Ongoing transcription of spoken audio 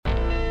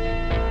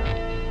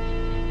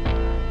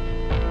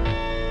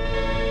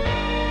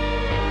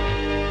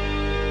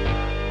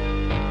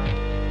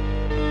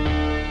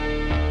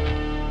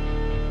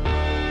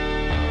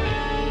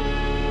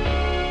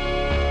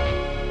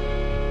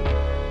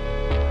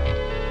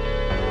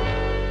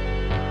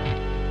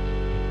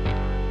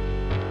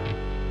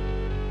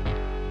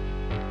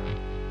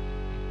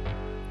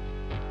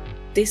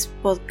This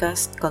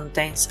podcast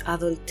contains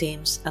adult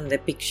themes and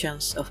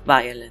depictions of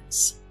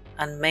violence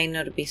and may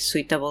not be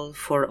suitable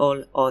for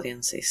all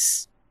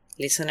audiences.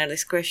 Listener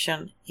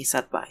discretion is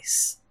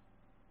advised.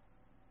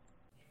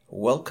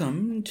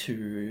 Welcome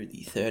to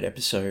the third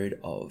episode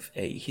of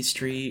A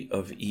History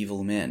of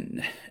Evil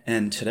Men,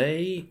 and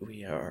today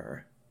we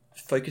are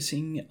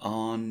focusing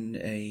on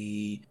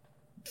a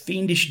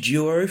fiendish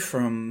duo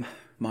from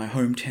my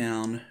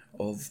hometown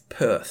of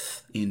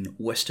Perth in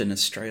Western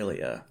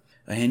Australia.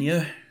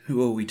 Ahenia,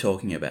 who are we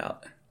talking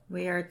about?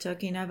 We are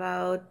talking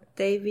about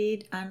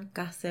David and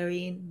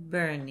Catherine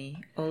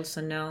Burney,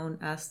 also known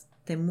as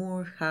the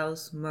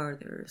Moorhouse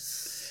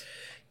murders.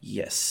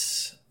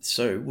 Yes,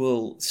 so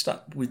we'll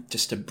start with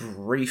just a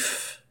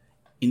brief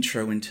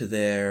intro into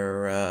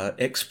their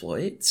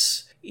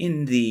exploits.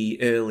 In the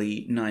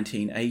early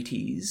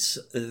 1980s,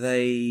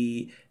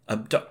 they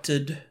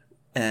abducted,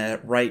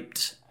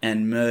 raped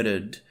and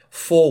murdered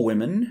 4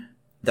 women.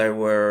 They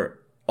were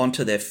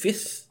onto their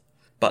 5th,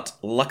 but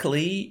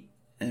luckily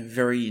a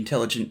very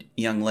intelligent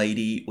young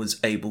lady was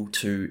able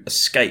to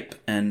escape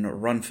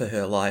and run for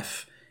her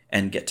life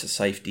and get to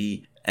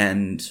safety.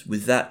 And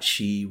with that,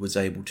 she was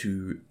able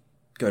to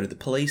go to the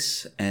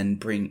police and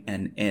bring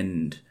an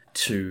end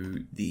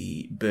to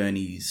the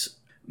Burney's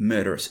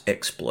murderous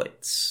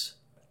exploits.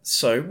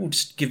 So we'll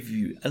just give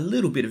you a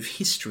little bit of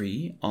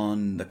history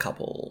on the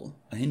couple.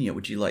 Ahenia,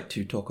 would you like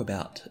to talk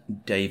about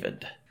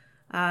David?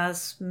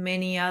 As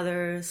many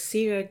other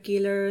serial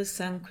killers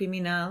and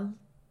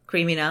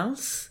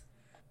criminals,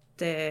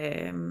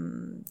 the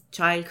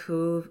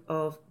childhood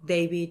of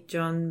David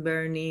John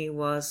Burney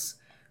was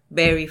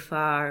very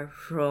far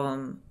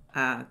from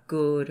a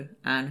good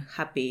and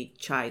happy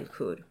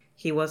childhood.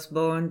 He was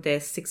born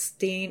the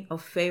 16th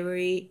of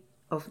February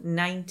of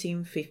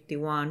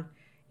 1951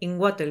 in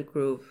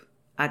Watergrove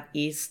at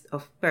east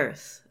of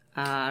Perth,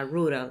 a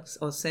rural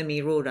or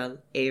semi-rural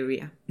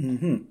area.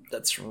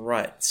 That's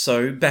right.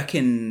 So back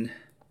in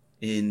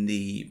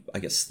the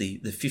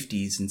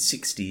 50s and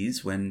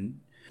 60s, when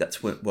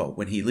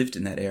he lived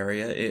in that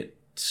area, it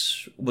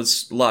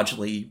was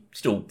largely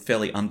still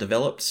fairly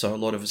undeveloped. So a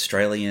lot of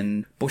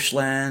Australian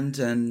bushland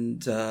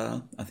and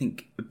I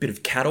think a bit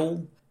of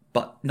cattle,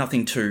 but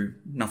nothing too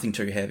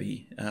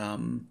heavy.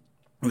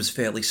 It was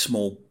fairly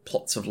small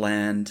plots of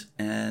land,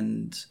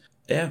 and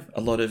yeah,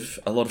 a lot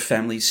of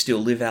families still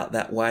live out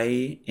that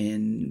way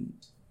in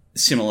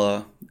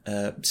similar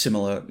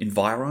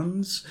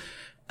environs.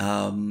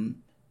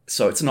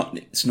 So it's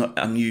not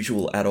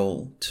unusual at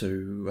all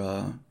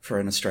for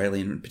an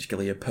Australian,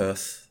 particularly a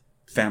Perth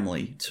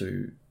family,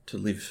 to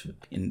live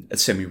in a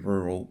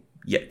semi-rural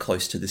yet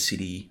close to the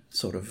city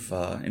sort of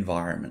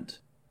environment.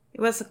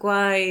 It was a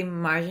quite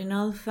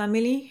marginal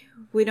family.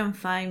 We don't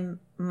find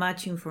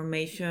much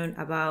information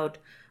about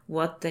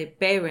what the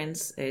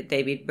parents,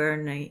 David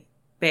Burney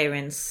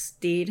parents,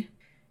 did.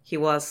 He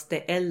was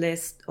the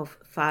eldest of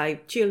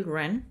 5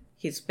 children.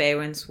 His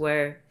parents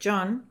were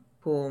John,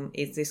 whom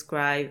is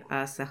described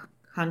as a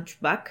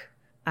hunchback,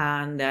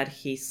 and that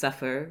he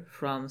suffered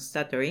from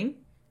stuttering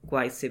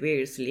quite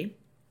severely.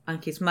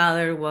 And his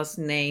mother was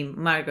named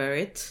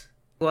Margaret.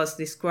 Was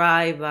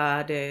described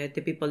by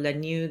the people that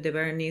knew the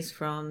Burneys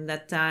from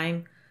that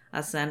time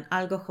as an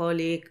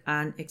alcoholic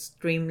and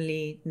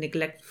extremely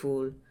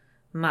neglectful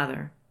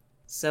mother.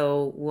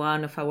 So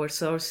one of our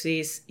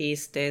sources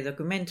is the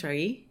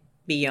documentary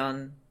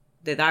Beyond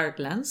the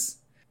Darklands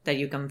that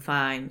you can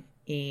find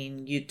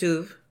in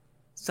YouTube.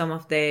 Some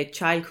of the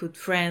childhood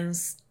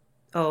friends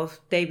of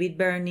David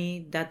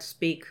Burney that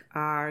speak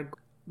are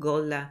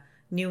Golda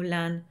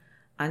Newland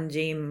and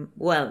Jim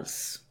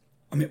Wells.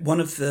 I mean, one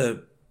of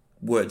the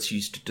words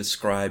used to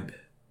describe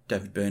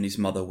David Burney's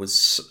mother was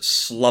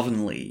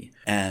slovenly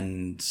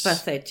and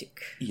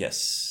pathetic.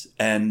 Yes,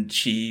 and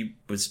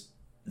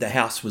the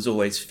house was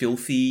always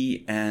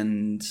filthy,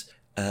 and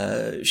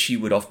she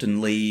would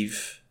often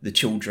leave the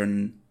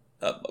children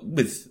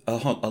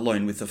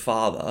alone with the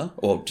father,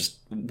 or just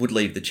would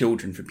leave the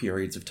children for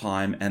periods of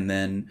time, and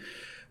then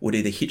would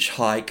either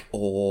hitchhike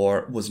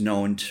or was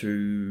known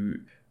to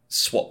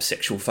swap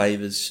sexual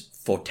favors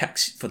for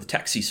the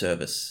taxi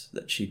service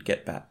that she'd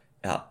get back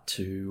out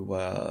to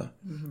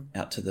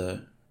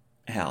the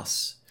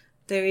house.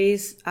 There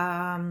is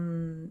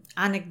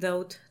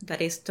anecdote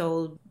that is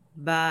told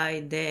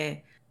by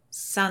the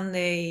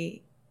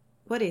Sunday.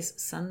 What is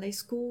Sunday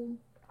school?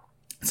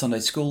 Sunday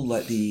school,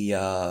 like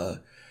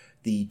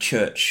the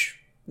church.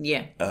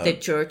 Yeah, the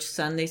church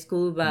Sunday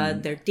school,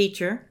 but their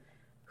teacher,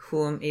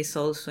 whom is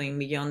also in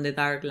Beyond the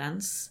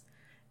Darklands,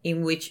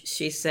 in which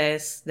she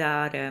says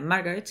that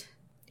Margaret,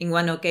 in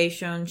one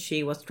occasion,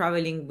 she was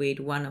traveling with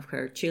one of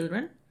her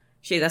children.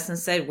 She doesn't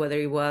say whether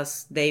it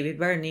was David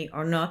Burney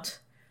or not,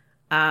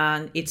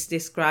 and it's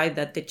described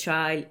that the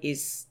child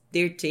is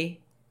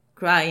dirty,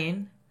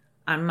 crying,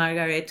 and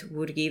Margaret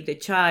would give the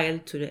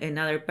child to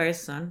another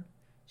person.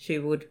 She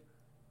would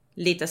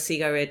lit a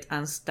cigarette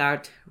and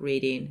start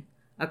reading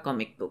a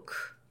comic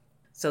book.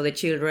 So the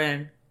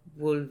children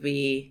would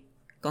be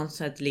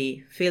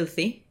constantly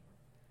filthy.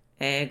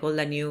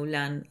 Golda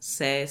Newland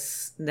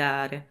says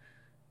that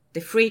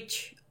The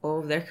fridge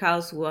of their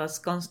house was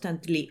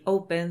constantly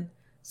open,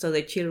 so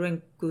the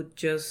children could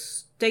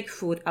just take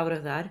food out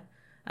of that,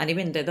 and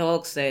even the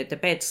dogs, the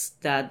pets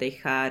that they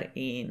had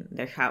in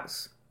their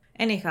house.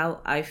 Anyhow,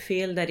 I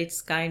feel that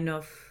it's kind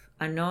of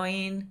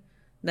annoying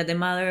that the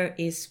mother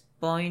is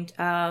pointed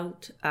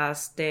out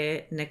as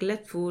the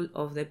neglectful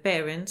of the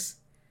parents,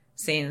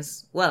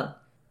 since, well,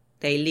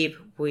 they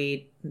live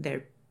with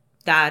their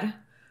dad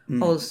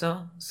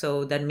also,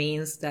 so that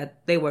means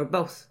that they were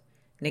both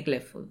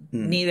neglectful.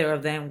 Neither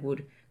of them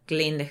would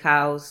clean the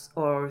house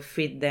or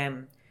feed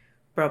them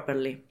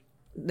properly.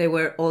 There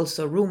were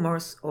also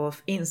rumors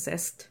of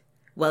incest.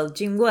 Well,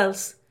 Jim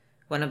Wells,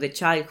 one of the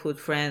childhood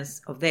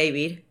friends of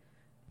David,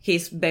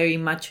 he's very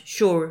much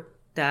sure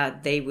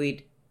that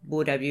David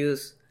would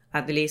abuse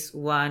at least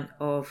one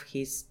of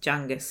his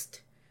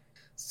youngest.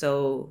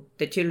 So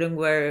the children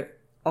were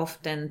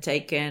often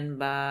taken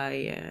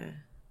by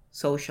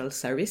social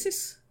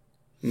services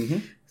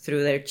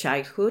through their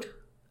childhood,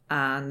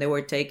 and they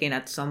were taken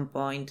at some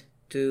point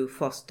to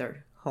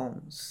foster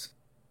homes.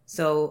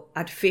 So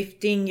at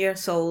 15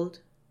 years old,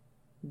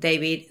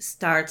 David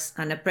starts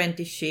an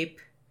apprenticeship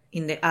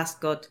in the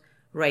Ascot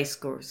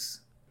racecourse.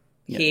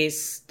 Yep.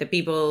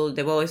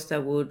 The boys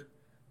that would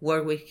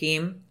work with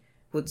him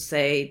would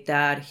say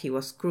that he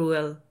was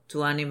cruel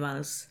to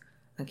animals,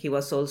 and he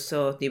was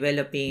also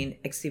developing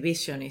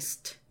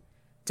exhibitionist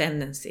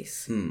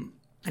tendencies.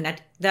 And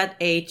at that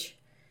age,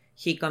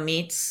 he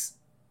commits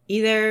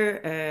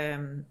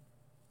either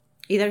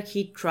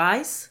he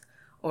tries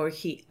or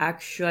he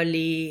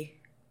actually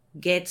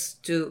gets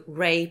to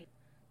rape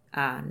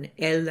an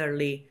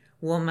elderly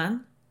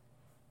woman,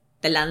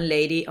 the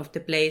landlady of the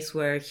place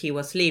where he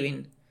was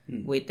living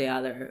with the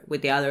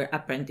other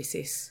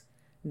apprentices.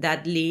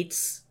 That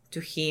leads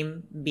to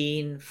him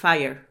being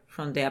fired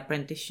from the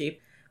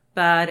apprenticeship,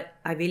 but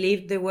I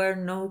believe there were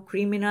no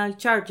criminal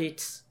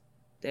charges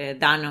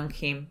done on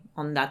him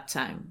on that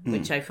time,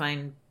 which I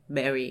find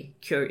very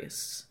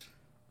curious.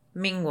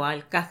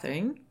 Meanwhile,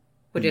 Catherine,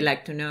 would you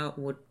like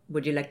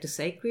to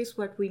say, Chris,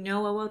 what we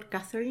know about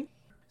Catherine?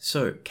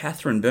 So,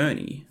 Catherine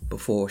Burney,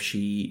 before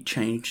she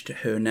changed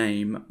her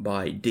name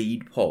by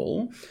deed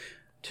poll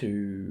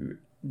to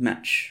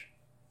match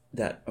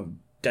that of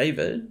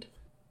David,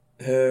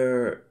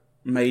 her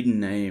maiden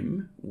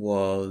name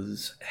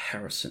was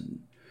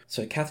Harrison.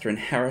 So, Catherine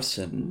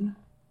Harrison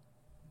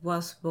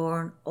was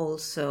born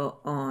also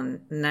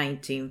on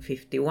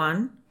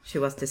 1951. She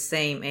was the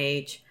same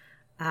age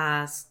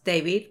as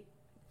David,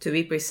 to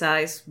be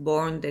precise,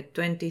 born the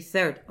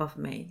 23rd of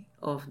May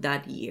of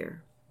that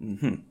year.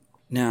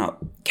 Now,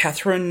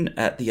 Catherine,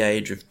 at the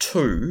age of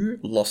 2,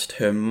 lost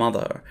her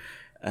mother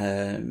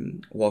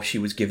while she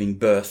was giving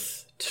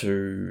birth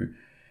to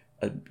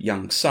a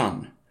young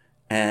son.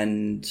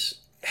 And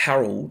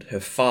Harold,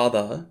 her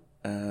father,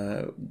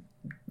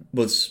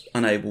 was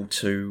unable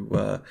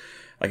to,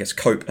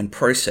 cope and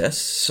process,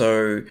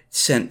 so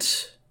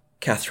sent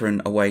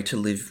Catherine away to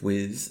live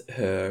with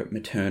her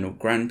maternal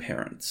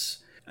grandparents.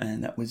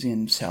 And that was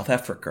in South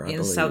Africa, I believe.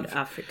 In South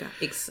Africa,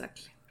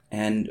 exactly.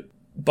 And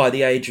by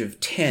the age of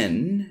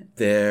 10,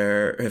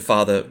 her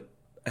father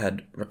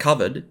had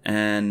recovered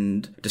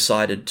and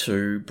decided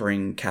to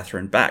bring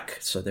Catherine back.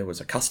 So there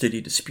was a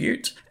custody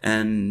dispute,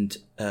 and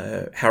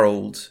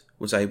Harold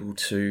was able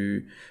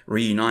to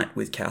reunite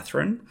with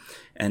Catherine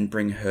and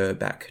bring her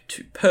back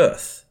to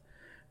Perth.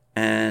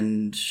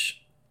 And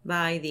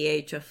by the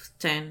age of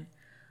 10,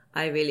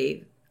 I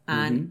believe.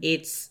 And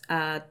it's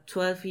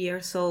 12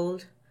 years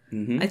old.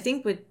 I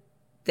think with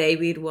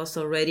David was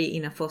already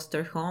in a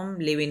foster home,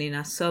 living in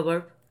a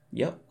suburb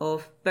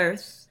of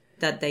Perth,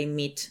 that they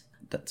meet.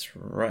 That's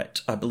right.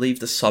 I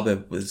believe the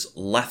suburb was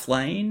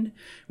Lathlane,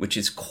 which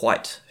is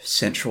quite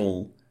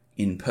central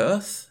in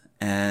Perth.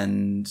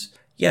 And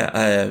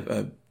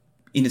a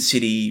inner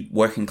city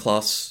working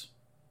class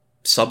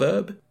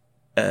suburb,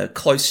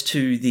 close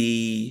to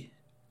the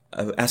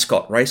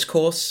Ascot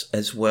racecourse,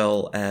 as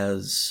well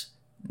as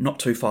not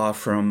too far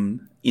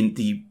from in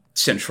the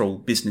central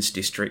business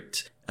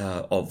district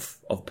of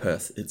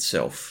Perth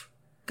itself.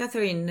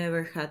 Catherine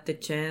never had the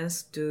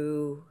chance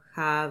to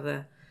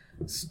have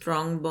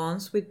strong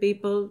bonds with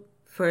people.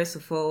 First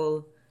of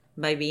all,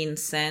 by being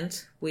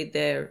sent with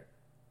their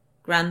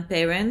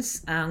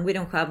grandparents, and we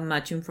don't have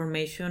much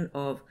information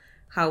of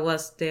how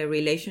was the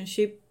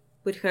relationship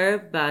with her,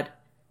 but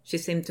she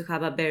seemed to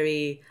have a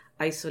very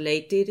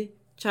isolated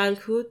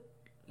childhood.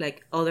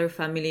 Like, other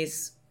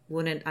families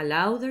wouldn't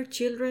allow their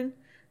children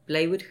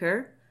play with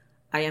her.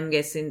 I am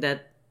guessing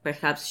that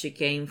perhaps she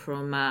came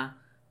from a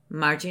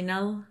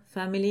marginal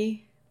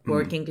family,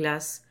 working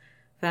class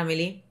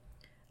family.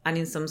 And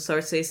in some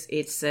sources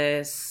it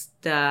says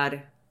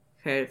that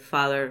her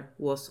father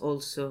was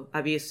also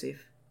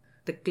abusive.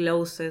 The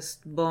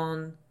closest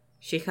bond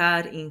she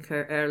had in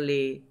her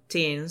early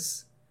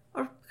teens,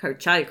 or her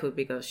childhood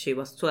because she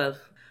was 12,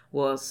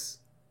 was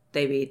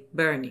David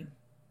Burney.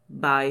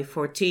 By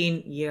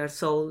 14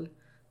 years old,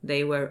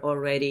 they were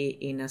already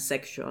in a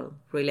sexual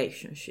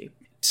relationship.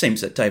 It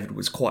seems that David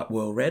was quite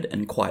well read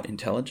and quite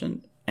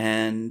intelligent,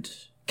 and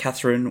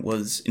Catherine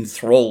was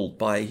enthralled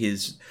by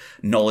his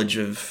knowledge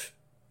of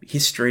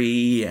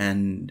history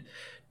and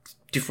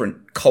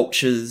different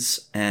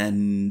cultures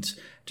and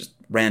just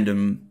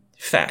random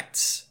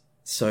facts.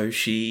 So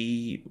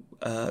she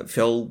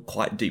fell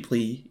quite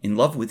deeply in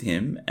love with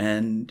him,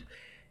 and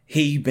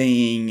he,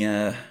 being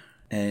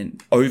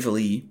an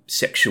overly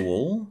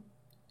sexual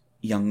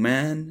young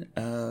man,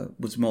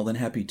 was more than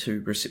happy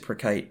to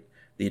reciprocate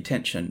the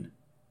attention.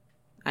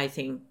 I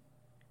think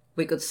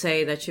we could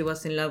say that she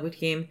was in love with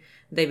him.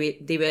 They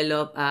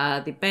developed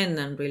a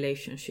dependent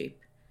relationship.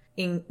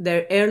 In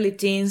their early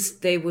teens,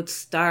 they would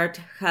start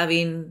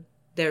having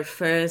their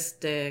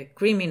first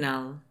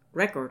criminal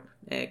record,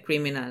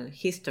 criminal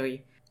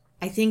history.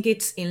 I think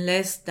it's in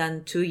less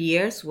than 2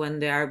 years, when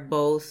they are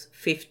both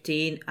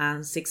 15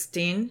 and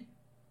 16.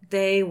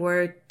 They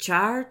were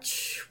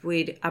charged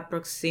with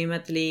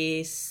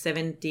approximately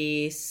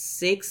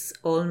 76,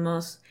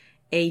 almost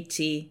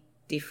 80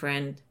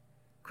 different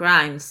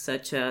crimes,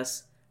 such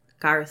as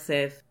car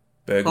theft,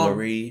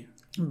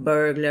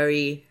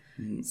 Burglary,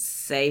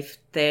 safe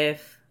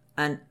theft,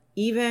 and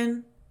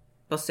even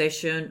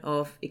possession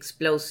of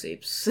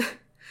explosives.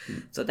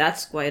 So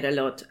that's quite a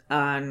lot.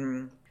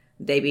 And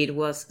David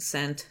was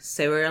sent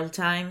several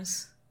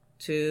times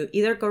to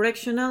either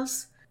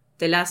correctionals.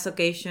 The last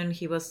occasion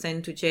he was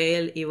sent to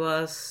jail, it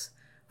was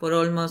for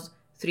almost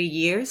 3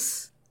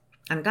 years.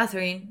 And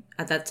Catherine,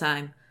 at that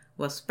time,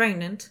 was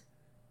pregnant.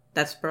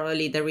 That's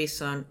probably the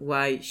reason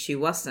why she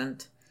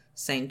wasn't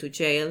sent to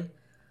jail.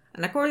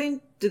 And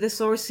according to the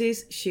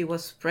sources, she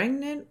was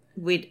pregnant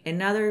with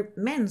another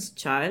man's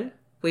child.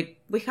 We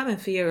haven't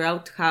figured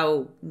out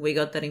how we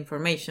got that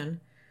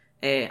information.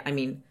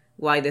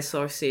 Why the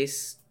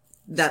sources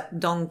that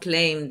don't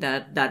claim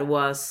that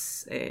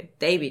was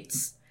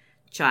David's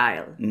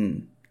child.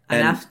 Mm.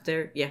 And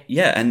after,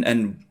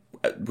 and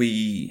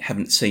we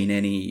haven't seen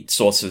any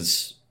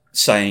sources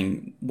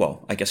saying,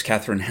 well, I guess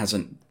Catherine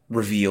hasn't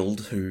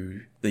revealed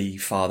who the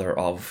father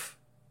of...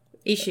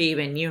 If she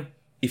even knew.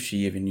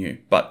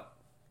 But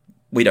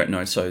we don't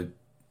know, so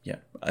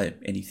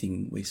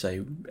anything we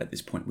say at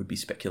this point would be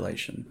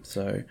speculation.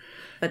 So,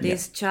 but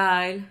this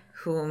child,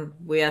 whom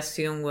we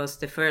assume was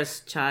the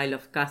first child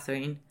of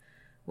Catherine,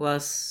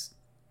 was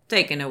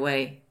taken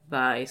away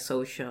by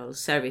social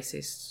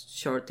services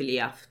shortly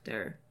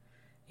after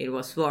it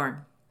was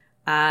born.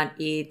 And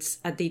it's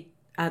at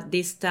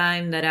this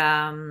time that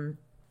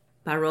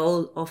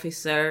parole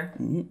officer,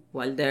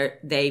 while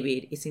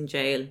David is in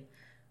jail,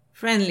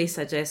 friendly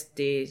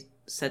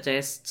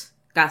suggests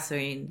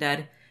Catherine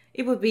that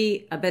it would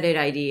be a better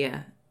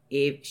idea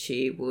if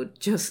she would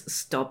just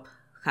stop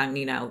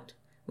hanging out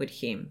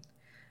with him.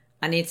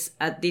 And it's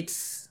at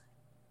this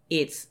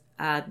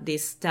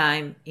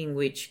time in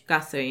which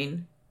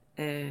Catherine,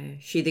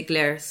 she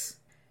declares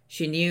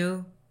she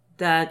knew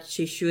that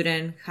she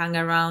shouldn't hang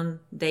around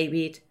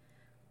David,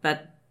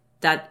 but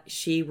that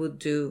she would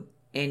do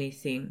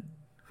anything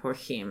for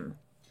him.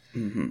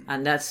 Mm-hmm.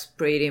 And that's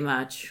pretty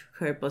much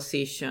her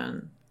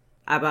position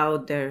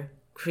about their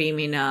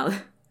criminal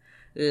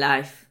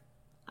life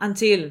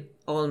until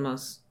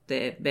almost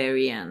the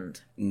very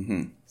end.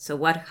 Mm-hmm. So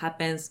what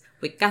happens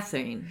with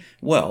Catherine?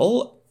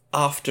 Well,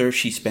 after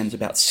she spends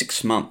about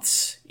 6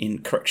 months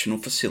in correctional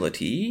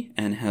facility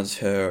and has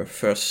her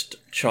first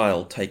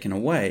child taken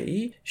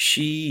away,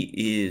 she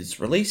is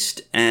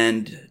released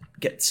and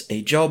gets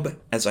a job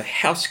as a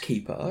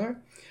housekeeper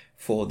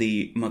for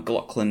the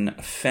McLaughlin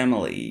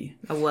family.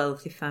 A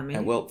wealthy family.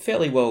 A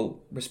fairly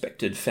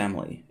well-respected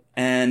family.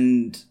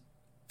 And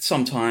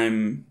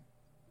sometime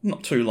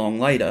not too long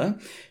later,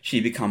 she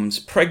becomes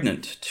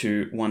pregnant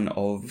to one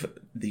of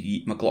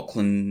the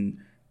McLaughlin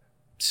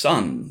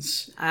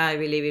sons. I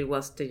believe it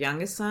was the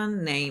youngest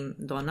son, named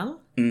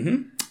Donald.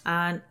 Mm-hmm.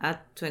 And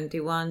at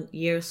 21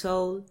 years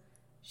old,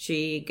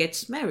 she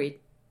gets married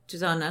to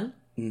Donald.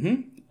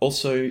 Mm-hmm.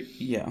 Also,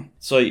 yeah.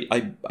 So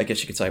I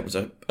guess you could say it was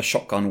a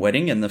shotgun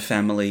wedding, and the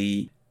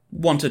family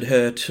wanted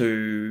her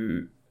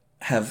to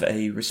have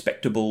a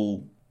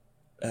respectable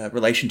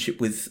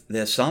relationship with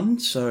their son.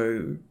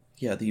 So,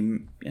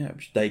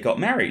 they got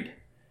married.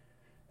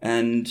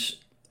 And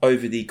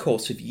over the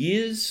course of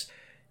years,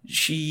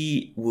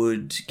 she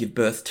would give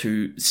birth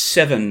to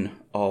 7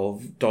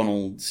 of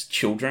Donald's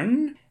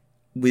children,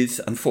 with,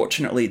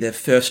 unfortunately, their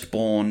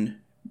firstborn...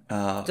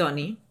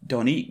 Donnie,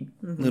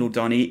 mm-hmm. Little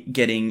Donnie,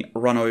 getting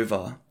run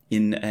over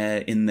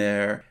in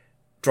their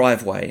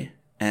driveway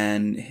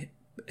and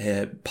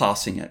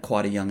passing at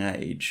quite a young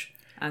age.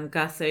 And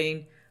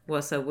Catherine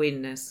was a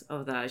witness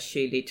of that.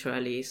 She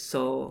literally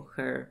saw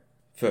her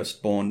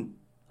firstborn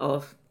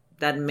of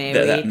that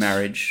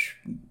marriage,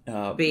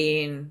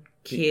 being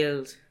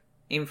killed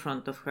in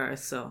front of her.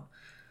 So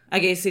I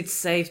guess it's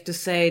safe to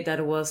say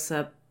that was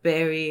a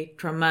very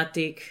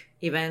traumatic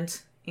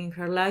event in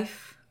her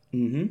life.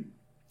 Mm-hmm.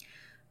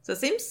 So it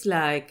seems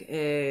like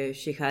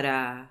she had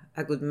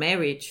a good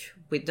marriage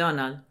with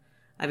Donald.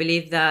 I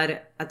believe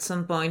that at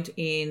some point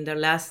in the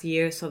last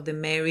years of the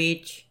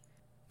marriage,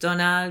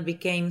 Donald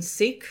became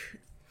sick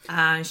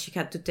and she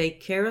had to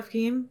take care of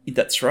him.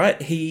 That's right.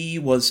 He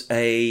was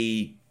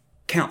a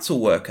council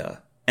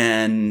worker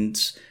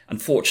and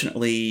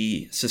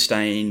unfortunately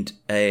sustained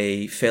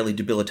a fairly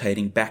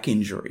debilitating back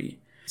injury.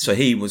 So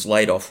he was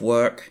laid off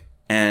work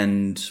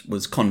and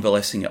was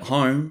convalescing at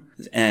home,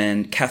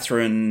 and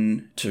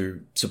Catherine,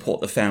 to support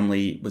the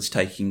family, was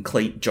taking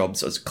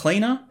jobs as a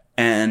cleaner,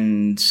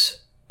 and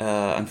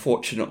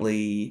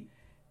unfortunately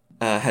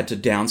had to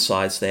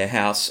downsize their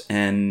house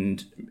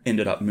and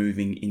ended up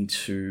moving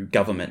into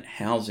government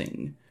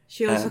housing.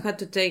 She also had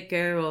to take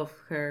care of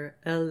her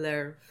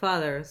elder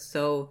father,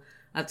 so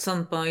at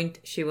some point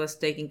she was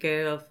taking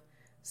care of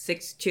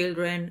 6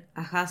 children,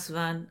 a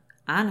husband,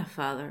 and a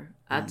father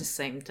at the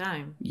same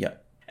time. Yeah.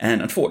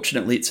 And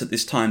unfortunately, it's at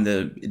this time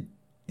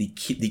the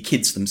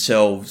kids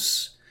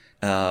themselves,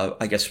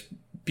 I guess,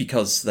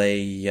 because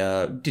they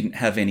didn't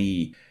have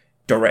any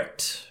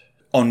direct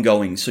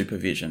ongoing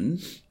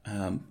supervision,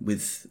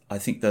 with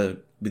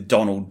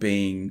Donald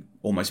being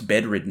almost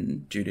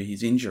bedridden due to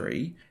his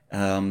injury.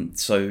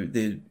 So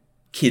the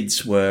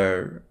kids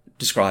were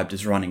described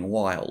as running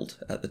wild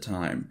at the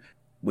time,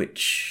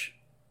 which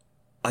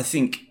I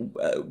think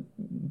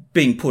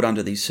being put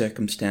under these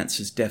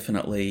circumstances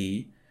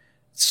definitely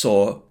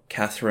saw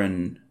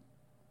Catherine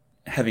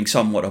having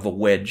somewhat of a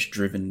wedge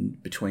driven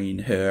between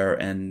her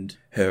and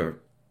her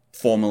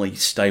formerly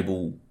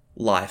stable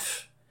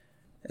life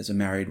as a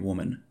married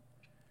woman.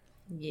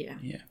 Yeah.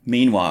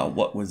 Meanwhile,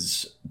 what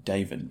was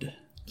David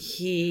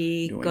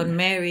He doing? got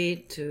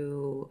married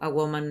to a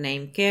woman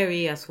named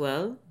Carrie as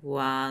well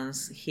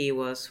once he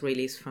was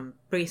released from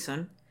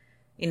prison.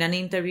 In an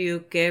interview,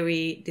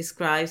 Carrie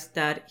describes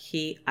that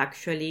he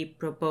actually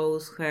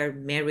proposed her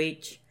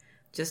marriage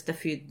just a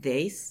few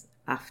days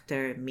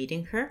after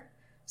meeting her.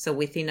 So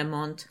within a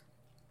month,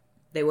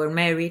 they were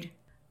married.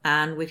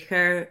 And with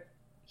her,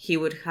 he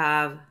would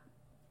have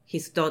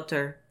his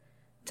daughter,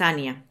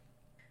 Tanya.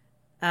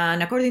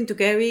 And according to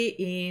Carrie,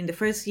 in the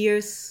first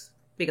years,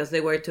 because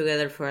they were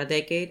together for a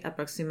decade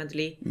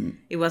approximately,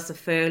 it was a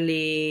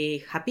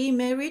fairly happy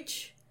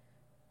marriage.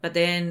 But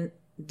then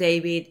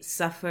David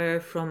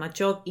suffered from a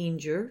job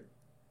injury.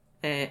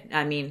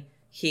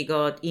 He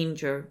got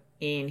injured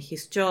in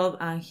his job,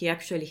 and he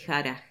actually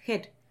had a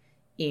head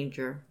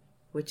injury,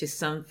 which is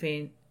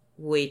something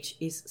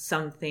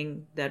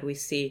that we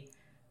see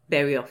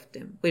very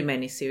often with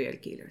many serial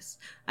killers.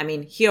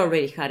 He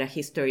already had a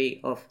history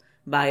of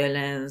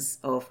violence,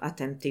 of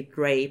attempted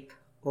rape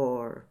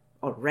or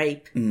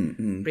rape,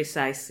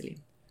 precisely.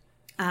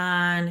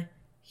 And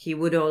he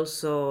would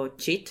also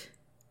cheat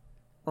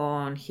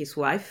on his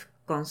wife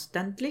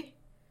constantly.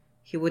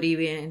 He would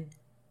even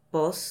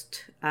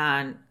post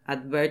an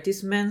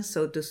advertisement,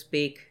 so to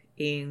speak,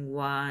 in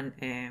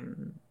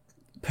one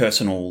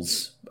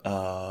personals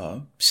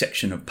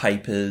section of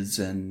papers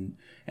and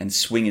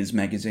swingers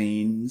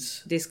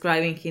magazines,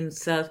 describing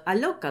himself, a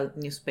local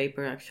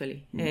newspaper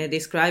actually,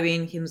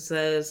 describing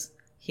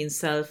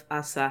himself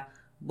as a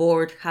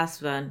bored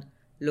husband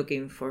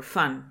looking for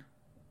fun.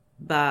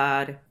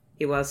 But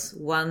it was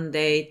one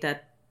day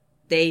that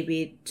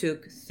David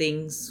took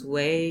things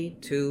way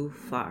too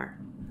far.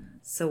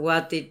 So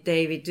what did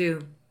David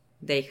do?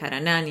 They had a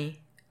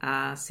nanny,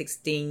 a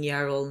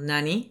 16-year-old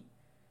nanny,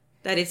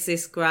 that is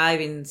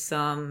described in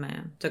some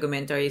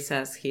documentaries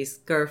as his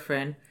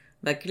girlfriend,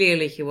 but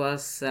clearly he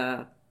was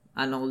an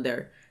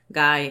older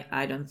guy.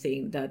 I don't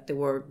think that the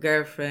word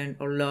girlfriend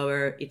or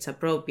lover is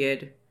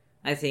appropriate.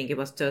 I think it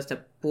was just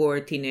a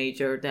poor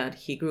teenager that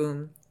he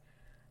groomed.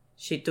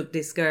 She took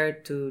this girl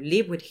to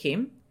live with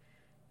him.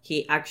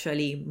 He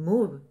actually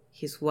moved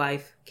his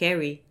wife,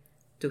 Carrie,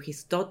 to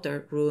his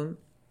daughter's room,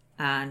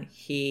 and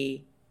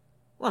he,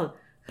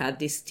 had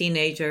this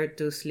teenager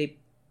to sleep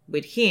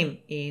with him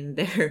in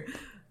their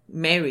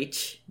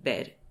marriage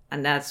bed.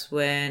 And that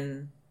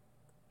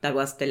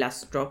was the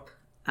last drop,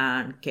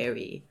 and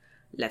Carrie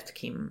left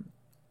him.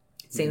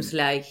 Seems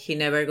like he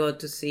never got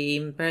to see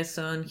in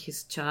person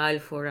his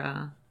child for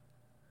a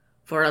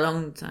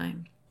long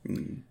time.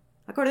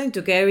 According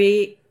to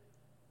Carrie,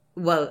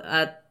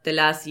 at the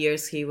last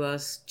years he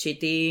was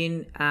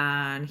cheating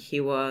and he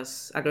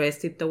was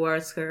aggressive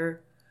towards her,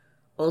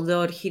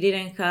 although he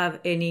didn't have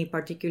any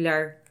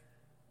particular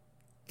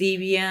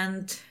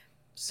deviant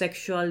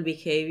sexual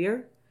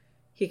behavior.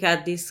 He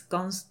had this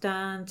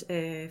constant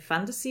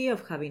fantasy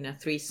of having a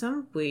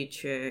threesome,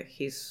 which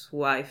his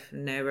wife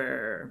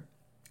never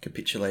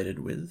capitulated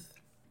with.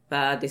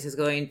 But this is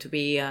going to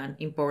be an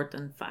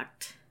important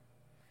fact.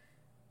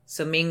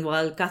 So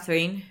meanwhile,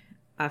 Catherine,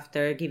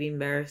 after giving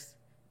birth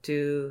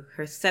to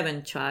her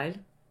 7th child,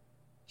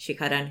 she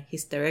had an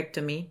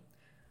hysterectomy.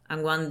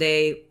 And one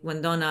day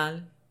when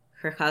Donald,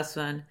 her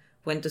husband,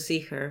 went to see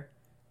her,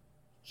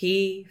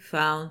 he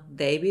found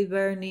David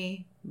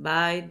Burney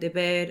by the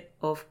bed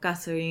of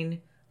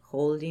Catherine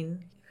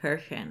holding her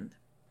hand.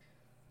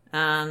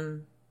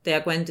 And the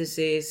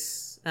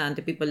acquaintances and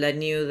the people that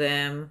knew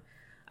them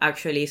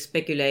actually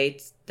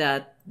speculate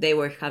that they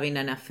were having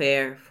an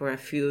affair for a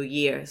few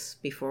years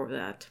before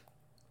that.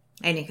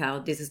 Anyhow,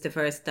 this is the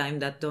first time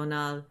that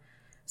Donald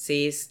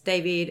sees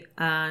David,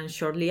 and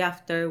shortly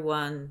after,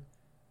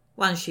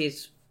 once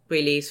she's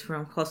released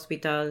from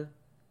hospital,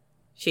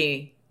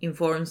 She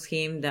informs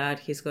him that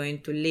he's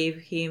going to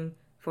leave him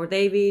for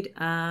David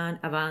and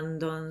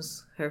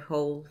abandons her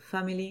whole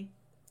family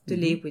to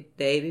live with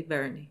David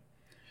Burney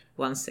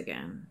once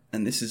again.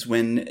 And this is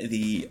when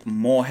the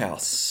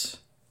Moorhouse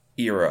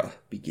era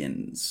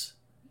begins.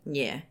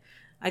 Yeah.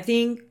 I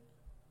think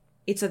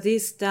it's at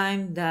this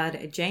time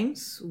that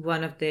James,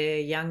 one of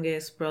the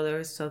youngest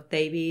brothers of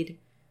David,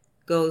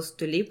 goes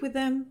to live with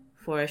them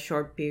for a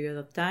short period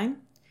of time.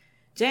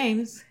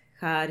 James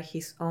had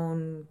his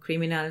own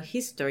criminal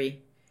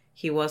history.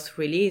 He was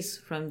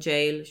released from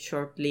jail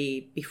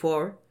shortly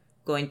before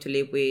going to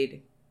live with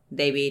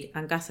David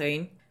and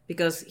Catherine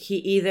because he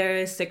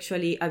either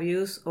sexually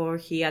abused or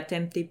he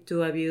attempted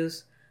to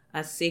abuse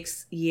a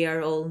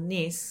 6-year-old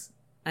niece.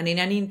 And in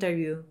an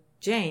interview,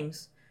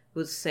 James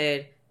would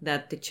say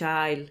that the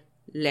child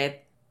left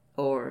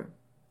or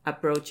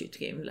approached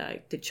him,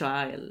 like the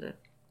child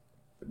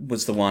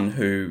was the one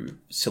who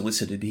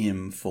solicited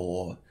him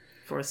for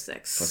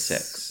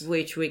sex.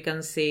 Which we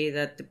can see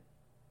that the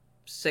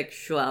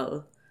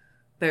sexual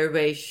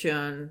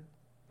perversion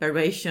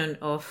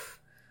of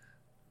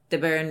the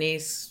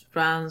Bernice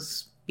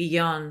runs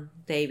beyond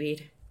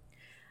David.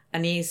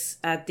 And it's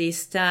at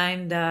this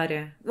time that,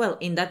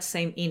 in that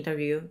same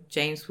interview,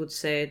 James would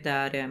say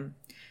that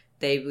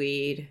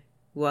David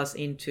was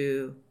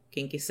into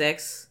kinky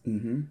sex,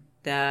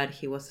 that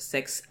he was a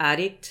sex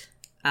addict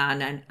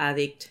and an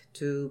addict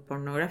to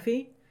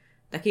pornography,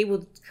 that he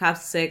would have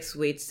sex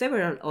with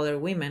several other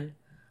women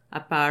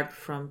apart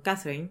from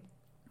Catherine,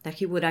 that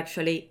he would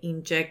actually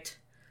inject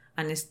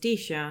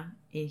anesthesia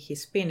in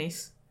his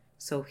penis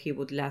so he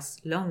would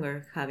last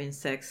longer having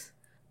sex,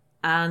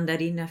 and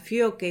that in a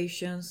few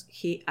occasions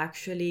he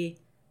actually,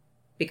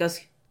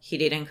 because he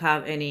didn't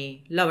have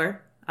any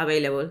lover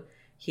available,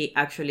 he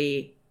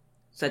actually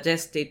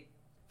suggested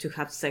to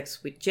have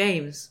sex with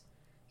James,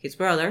 his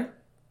brother.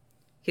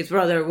 His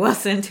brother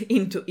wasn't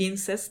into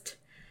incest.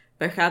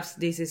 Perhaps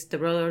this is the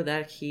brother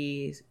that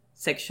he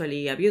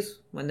sexually abused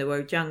when they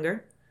were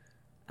younger.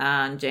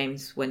 And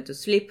James went to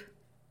sleep.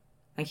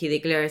 And he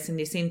declares in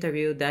this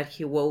interview that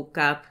he woke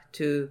up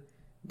to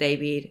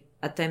David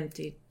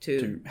attempted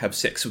to have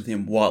sex with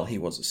him while he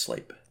was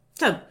asleep.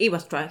 So he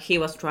was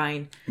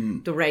trying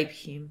to rape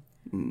him.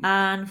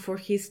 And for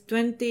his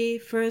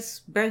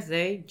 21st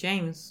birthday,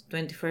 James'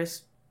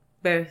 21st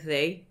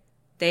birthday,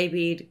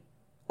 David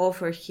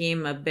offered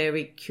him a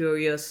very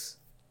curious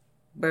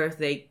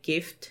birthday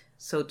gift,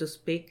 so to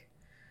speak.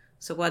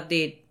 So what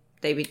did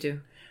David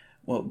do?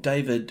 Well,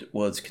 David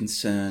was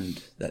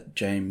concerned that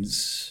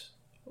James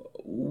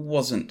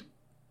wasn't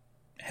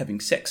having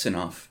sex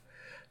enough.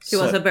 He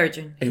was a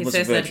virgin. He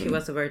says that he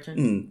was a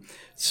virgin.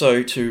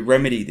 So to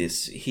remedy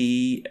this,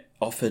 he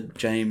offered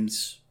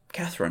James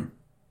Catherine.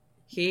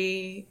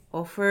 He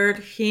offered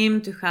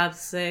him to have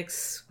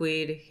sex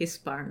with his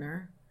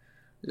partner,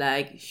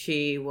 like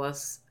she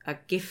was a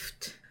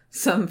gift,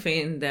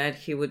 something that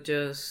he would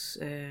just,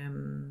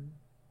 an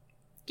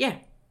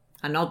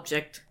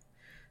object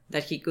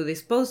that he could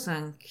dispose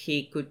and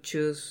he could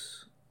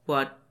choose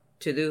what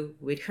to do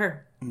with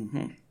her.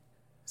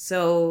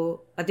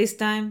 So at this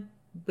time,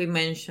 we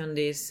mentioned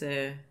this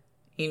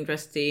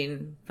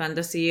interesting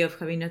fantasy of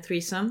having a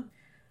threesome,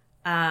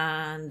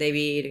 and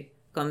David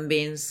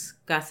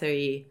convinced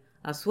Catherine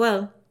as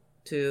well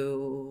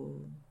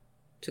to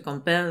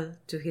compel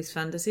to his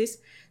fantasies.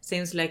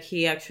 Seems like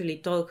he actually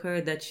told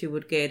her that she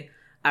would get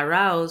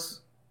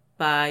aroused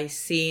by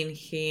seeing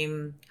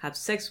him have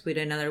sex with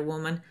another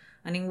woman.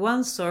 And in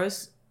one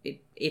source,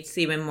 it's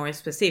even more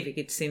specific.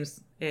 It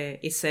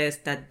says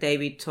that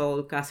David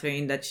told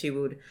Catherine that she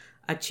would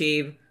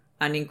achieve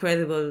an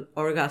incredible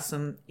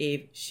orgasm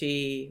if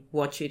she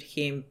watched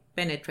him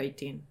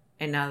penetrating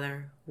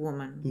another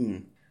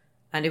woman.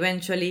 And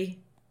eventually,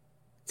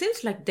 it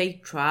seems like they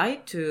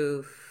tried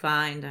to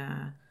find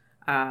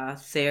a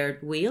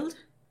third wheel,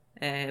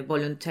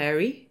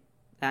 voluntary,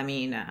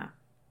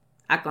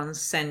 a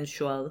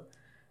consensual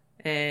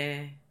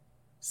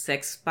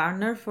sex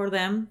partner for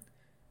them.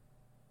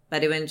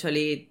 But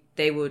eventually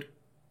they would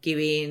give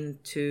in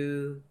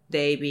to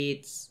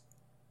David's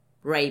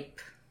rape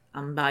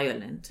and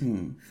violent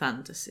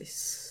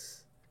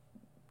fantasies.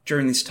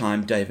 During this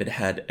time, David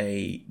had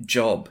a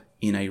job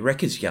in a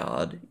wrecker's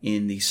yard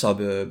in the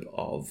suburb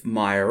of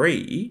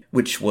Myrie,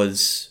 which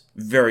was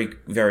very,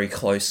 very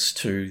close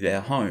to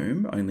their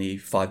home, only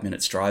 5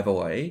 minutes drive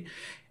away.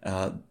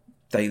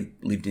 They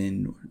lived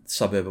in the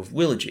suburb of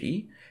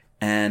Willagee,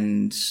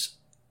 and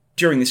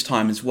during this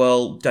time as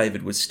well,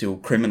 David was still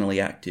criminally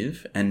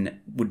active and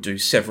would do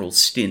several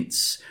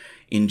stints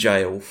in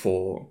jail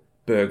for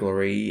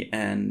burglary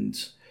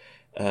and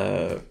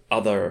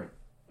other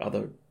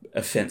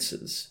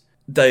offences.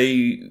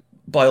 They,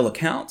 by all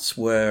accounts,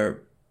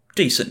 were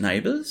decent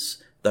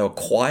neighbours. They were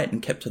quiet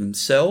and kept to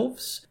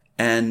themselves,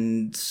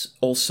 and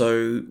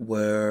also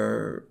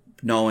were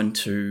known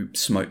to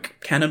smoke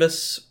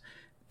cannabis,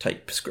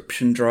 take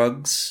prescription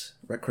drugs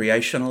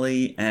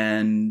recreationally,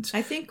 and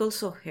I think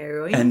also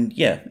heroin.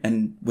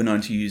 And were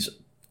known to use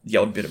the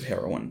odd bit of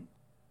heroin.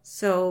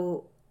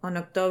 So on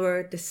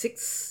October the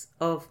 6th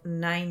of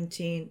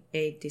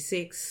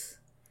 1986,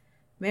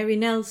 Mary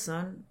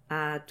Nelson,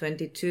 a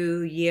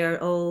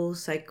 22-year-old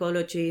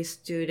psychology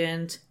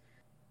student,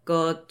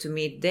 got to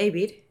meet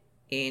David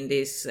in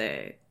this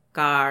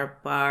car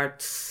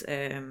parts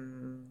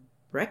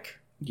wreck.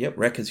 Yep,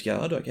 wrecker's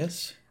yard, I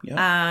guess. Yep.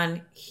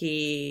 And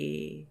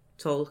he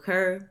told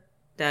her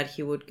that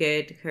he would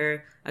get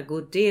her a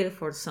good deal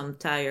for some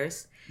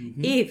tires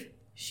if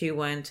she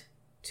went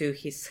to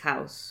his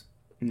house.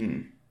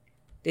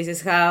 This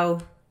is how,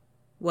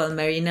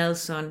 Mary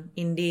Nelson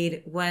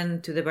indeed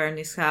went to the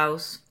Bernie's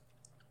house,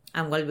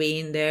 and while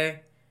being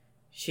there,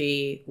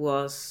 she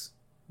was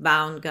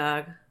bound,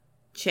 gagged,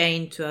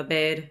 chained to a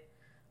bed,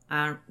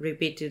 and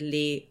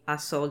repeatedly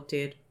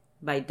assaulted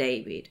by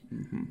David,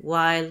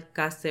 while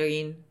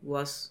Catherine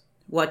was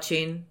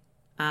watching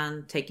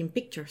and taking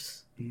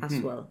pictures as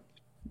well.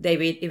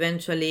 David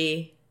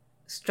eventually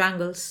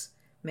strangles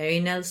Mary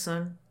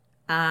Nelson,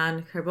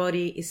 and her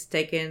body is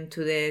taken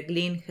to the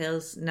Glen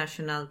Hills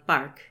National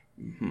Park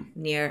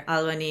near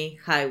Albany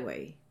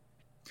Highway.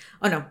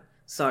 Oh no,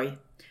 sorry.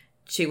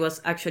 She was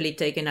actually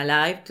taken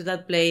alive to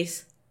that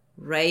place,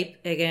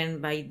 raped again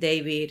by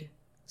David,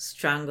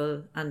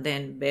 strangled, and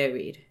then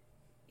buried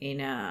in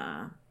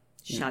a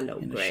shallow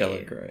grave. A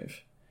shallow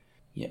grave.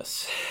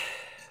 Yes.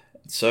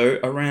 So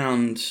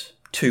around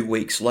 2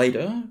 weeks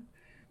later,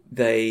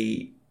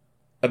 they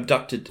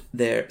abducted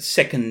their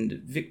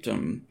second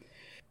victim,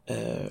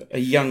 a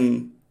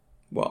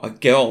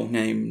girl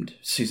named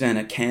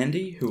Susanna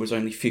Candy, who was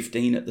only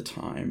 15 at the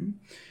time,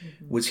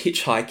 was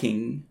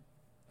hitchhiking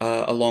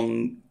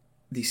along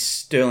the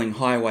Sterling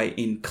Highway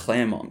in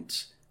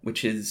Claremont,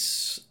 which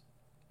is,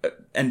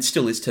 and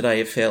still is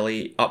today, a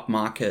fairly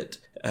upmarket,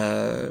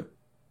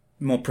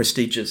 more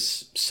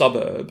prestigious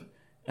suburb.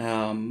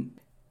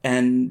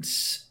 And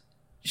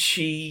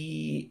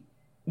she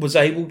was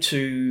able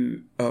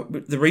to...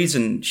 the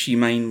reason she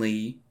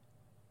mainly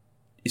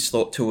is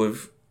thought to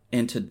have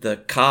entered the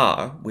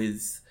car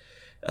with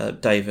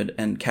David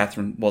and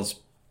Catherine was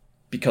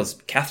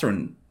because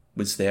Catherine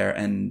was there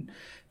and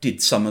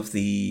did some of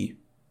the...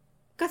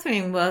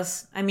 Catherine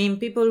was...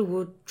 people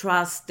would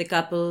trust the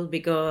couple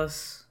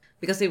because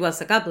it was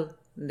a couple.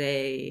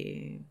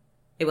 It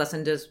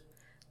wasn't just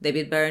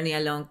David Burney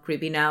alone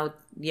creeping out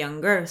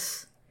young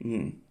girls.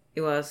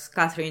 It was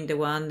Catherine, the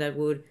one that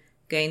would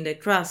gain the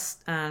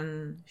trust.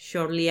 And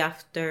shortly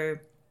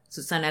after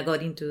Susanna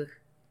got into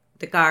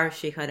the car,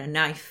 she had a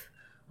knife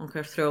on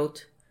her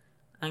throat,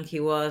 and he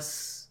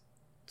was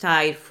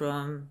tied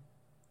from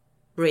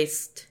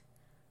wrist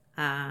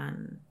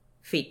and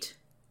feet.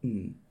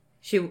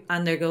 She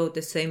undergo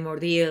the same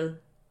ordeal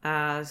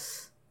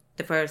as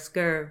the first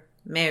girl,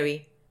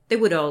 Mary. They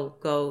would all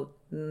go.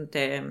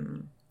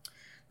 The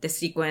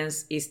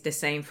sequence is the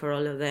same for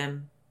all of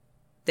them.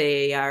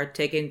 They are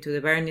taken to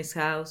the Bernie's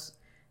house,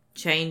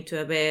 chained to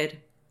a bed,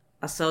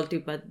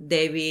 assaulted by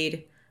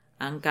David,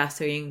 and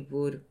Catherine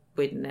would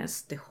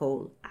witness the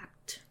whole act.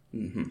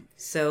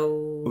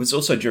 So it was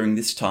also during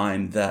this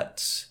time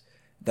that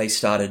they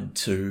started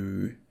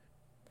to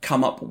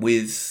come up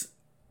with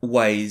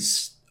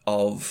ways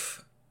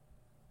of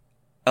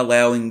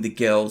allowing the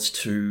girls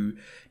to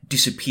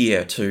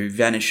disappear, to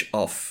vanish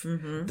off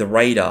the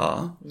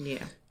radar.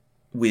 Yeah.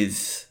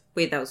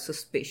 Without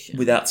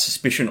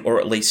suspicion, or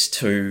at least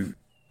to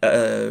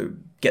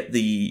get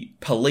the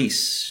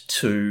police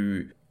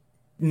to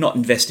not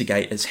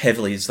investigate as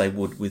heavily as they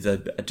would with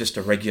just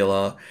a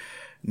regular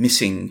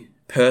missing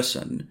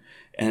person.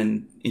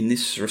 And in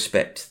this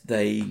respect,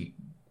 David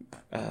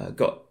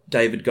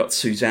got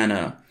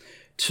Susanna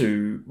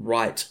to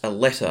write a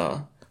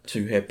letter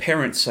to her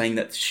parents saying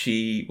that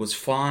she was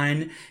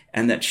fine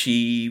and that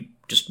she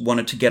just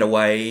wanted to get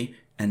away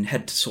and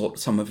had to sort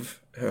some of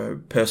her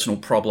personal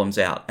problems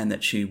out, and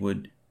that she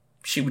would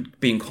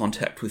be in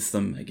contact with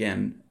them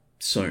again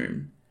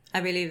soon.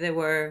 I believe there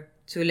were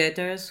 2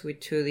 letters with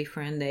 2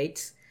 different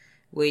dates,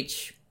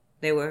 which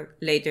they were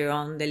later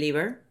on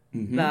delivered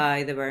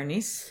by the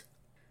Bernies.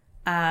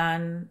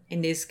 And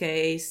in this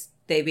case,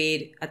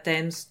 David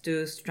attempts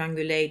to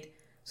strangulate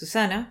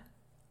Susanna.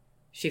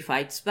 She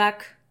fights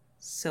back,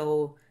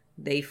 so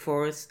they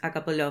force a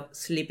couple of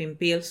sleeping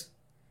pills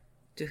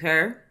to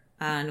her,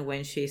 and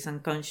when she's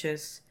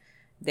unconscious,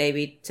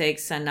 David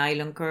takes a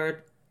nylon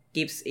cord,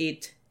 gives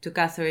it to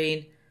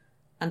Catherine,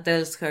 and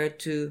tells her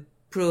to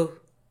prove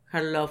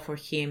her love for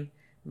him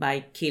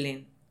by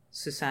killing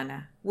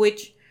Susanna,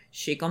 which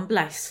she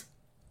complies.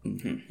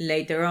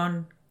 Later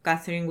on,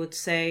 Catherine would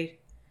say,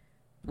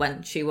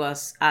 when she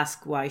was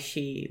asked why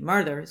she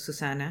murdered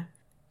Susanna,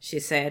 she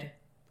said,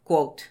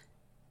 quote,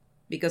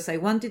 "Because I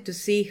wanted to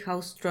see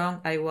how strong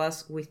I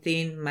was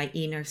within my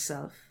inner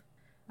self.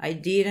 I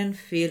didn't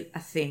feel a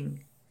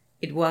thing.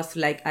 It was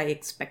like I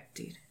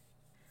expected.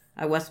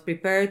 I was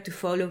prepared to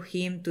follow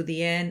him to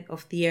the end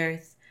of the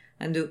earth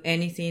and do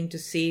anything to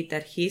see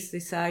that his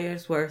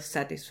desires were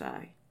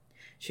satisfied.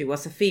 She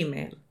was a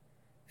female.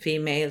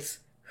 Females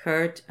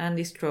hurt and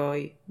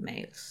destroy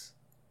males."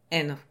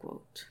 End of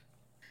quote.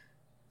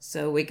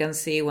 So we can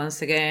see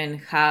once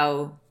again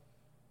how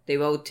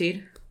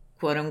devoted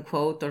quote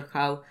unquote, or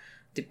how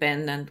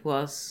dependent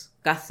was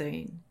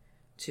Catherine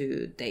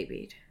to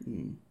David.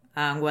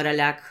 And what a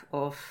lack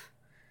of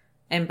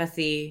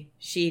empathy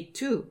she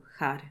too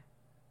had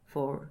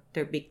for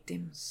their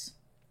victims.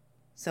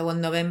 So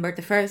on November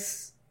the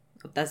 1st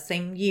of that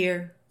same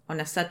year, on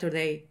a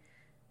Saturday,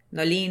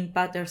 Nolene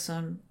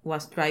Patterson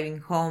was driving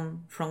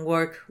home from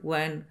work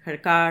when her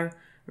car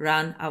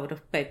ran out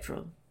of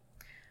petrol.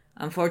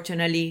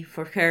 Unfortunately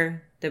for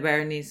her, the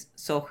Bernice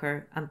saw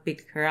her and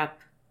picked her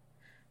up.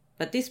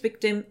 But this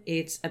victim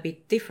is a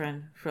bit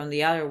different from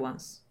the other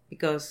ones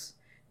because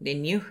they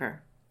knew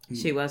her.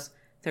 She was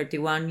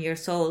 31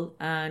 years old,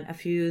 and a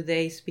few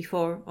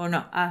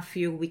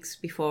weeks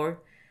before,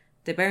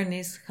 the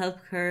Bernice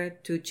helped her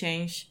to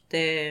change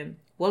the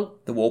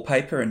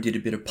wallpaper and did a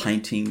bit of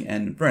painting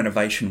and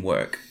renovation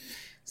work.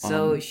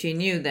 So she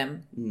knew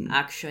them,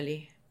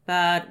 actually.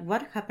 But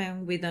what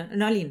happened with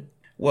Nolene?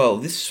 Well,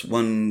 this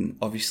one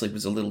obviously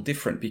was a little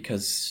different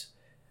because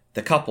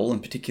the couple,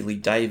 and particularly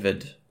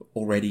David,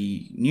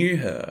 already knew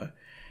her.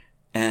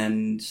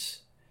 And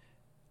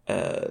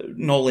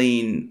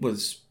Nolene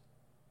was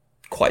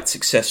quite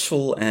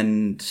successful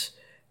and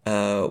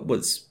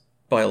was,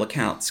 by all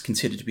accounts,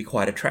 considered to be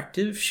quite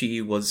attractive.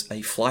 She was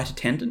a flight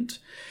attendant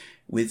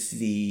with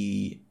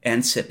the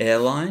Ansett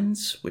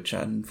Airlines, which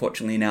are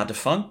unfortunately now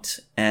defunct,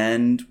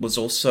 and was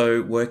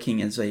also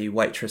working as a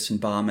waitress and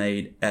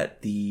barmaid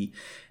at the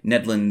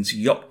Nedlands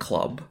Yacht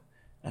Club,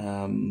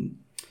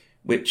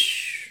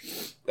 which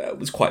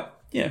was quite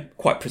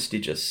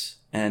prestigious.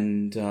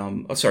 And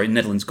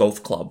Nedlands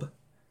Golf Club,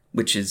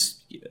 which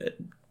is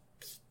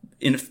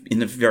in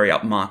a very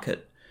upmarket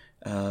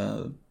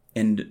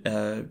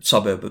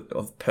suburb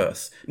of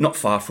Perth, not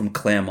far from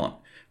Claremont,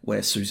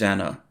 where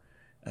Susanna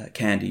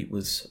Candy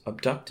was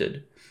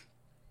abducted.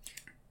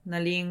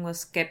 Nolene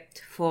was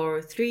kept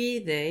for 3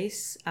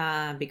 days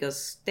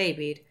because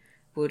David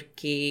would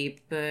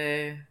keep,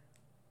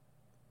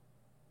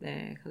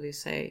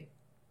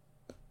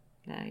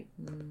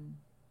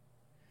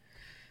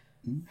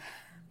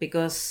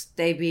 because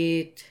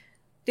David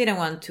didn't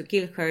want to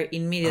kill her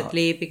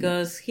immediately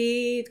because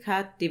he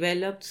had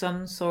developed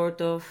some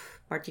sort of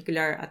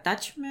particular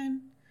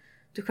attachment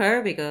to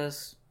her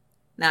because,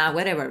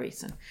 whatever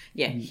reason.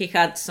 Yeah, he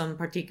had some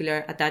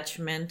particular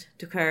attachment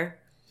to her,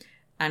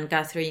 and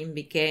Catherine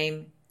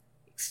became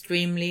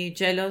extremely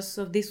jealous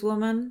of this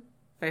woman,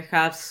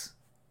 perhaps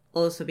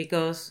also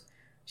because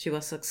she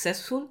was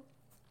successful.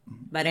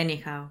 But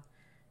anyhow,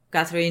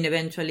 Catherine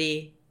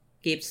eventually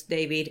gives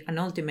David an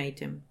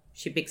ultimatum.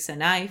 She picks a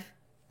knife,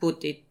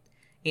 put it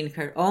in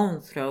her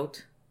own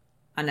throat,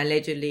 and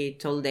allegedly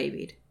told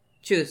David,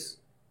 "Choose,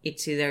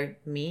 it's either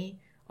me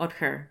or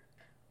her."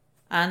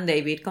 And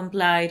David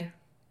complied.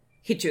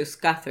 He chose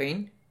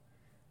Catherine,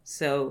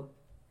 so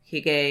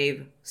he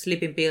gave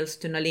sleeping pills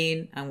to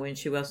Nolene, and when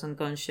she was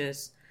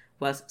unconscious,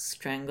 was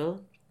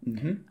strangled.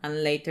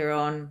 And later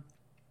on,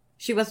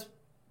 she was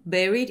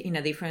buried in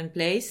a different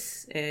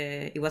place.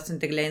 It wasn't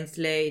the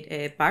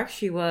Glenslade Park.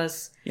 She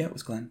was... Yeah, it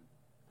was Glen.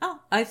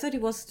 Oh, I thought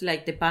it was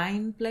like the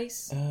Pine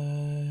place.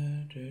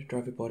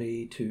 Drive a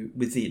body to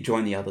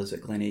join the others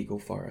at Glen Eagle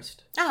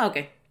Forest. Ah,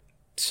 okay.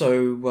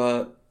 So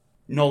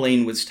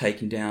Nolene was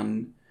taken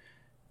down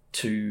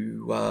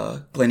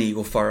to Glen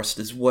Eagle Forest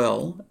as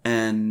well,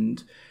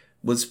 and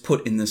was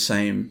put in the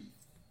same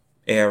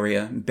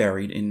area,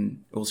 buried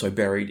in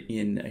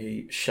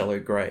a shallow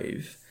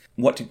grave.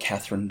 What did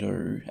Catherine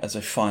do as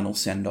a final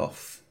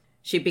send-off?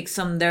 She picked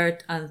some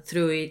dirt and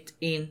threw it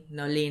in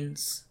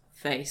Nolene's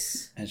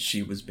face as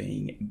she was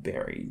being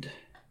buried.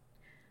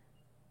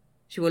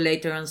 She would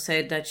later on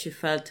say that she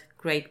felt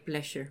great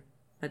pleasure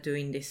by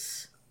doing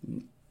this.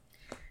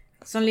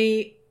 It's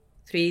only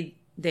 3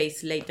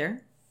 days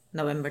later,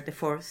 November the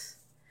 4th,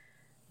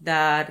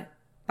 that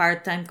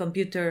part-time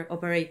computer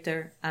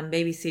operator and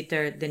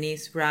babysitter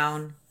Denise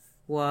Brown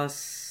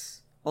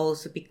was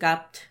also picked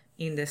up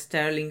in the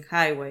Sterling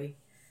Highway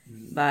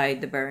by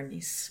the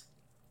Bernice.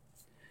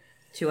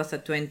 She was a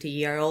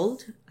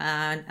 20-year-old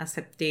and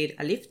accepted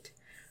a lift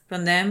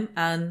from them,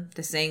 and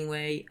the same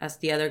way as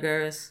the other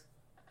girls,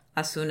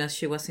 as soon as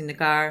she was in the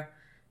car,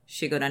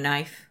 she got a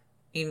knife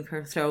in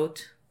her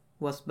throat,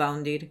 was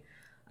bounded,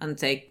 and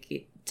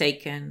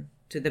taken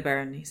to the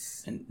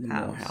Bernice and the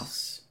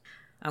Moorhouse.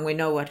 And we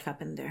know what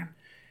happened there.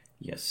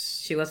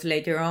 Yes. She was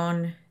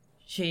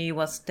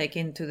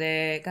taken to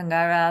the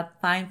Kangara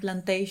Pine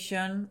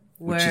Plantation,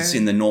 which is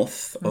in the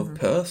north of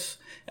Perth,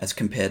 as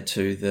compared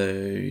to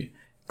the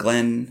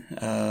Glen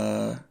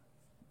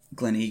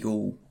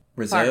Eagle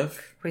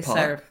Reserve,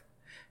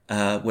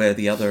 where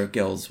the other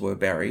girls were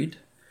buried.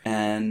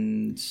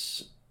 And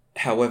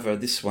however,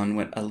 this one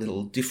went a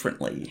little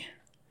differently.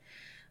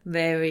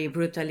 Very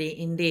brutally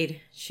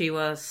indeed.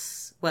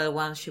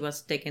 Once she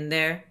was taken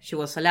there, she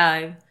was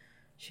alive.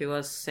 She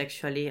was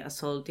sexually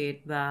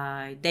assaulted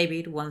by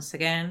David once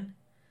again,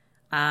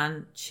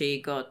 and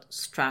she got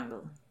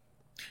strangled.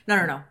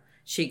 No.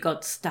 She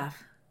got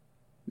stabbed.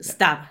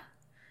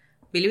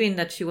 Believing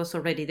that she was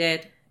already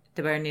dead,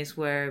 the Bernice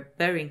were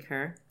burying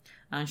her,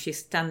 and she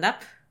stand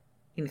up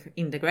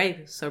in the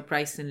grave,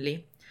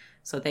 surprisingly.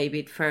 So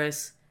David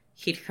first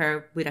hit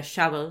her with a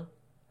shovel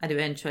and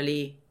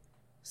eventually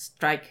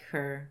stroke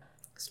her.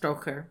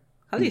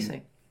 How do you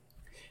say?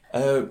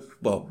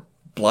 Well,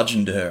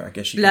 bludgeoned her, I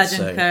guess you could say.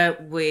 Bludgeoned her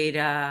with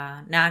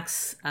an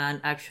axe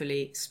and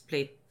actually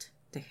split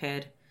the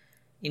head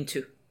in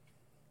two.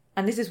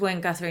 And this is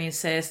when Catherine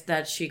says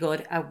that she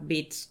got a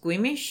bit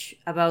squeamish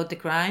about the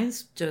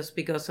crimes just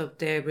because of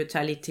the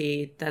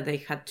brutality that they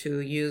had to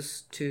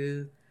use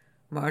to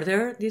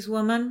murder this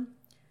woman.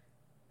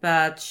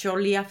 But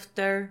shortly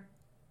after,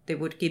 they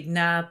would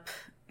kidnap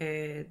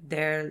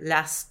their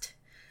last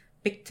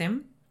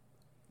victim.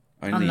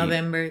 On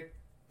November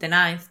the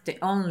 9th, the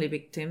only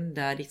victim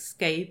that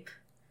escaped,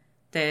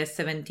 the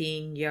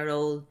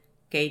 17-year-old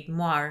Kate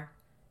Moore,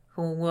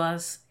 who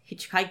was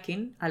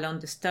hitchhiking along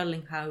the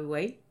Sterling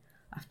Highway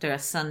after a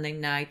Sunday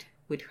night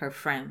with her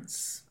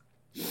friends.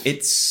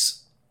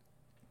 It's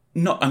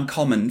not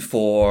uncommon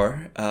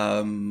for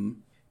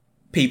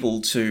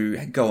people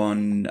to go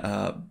on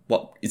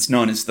what is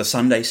known as the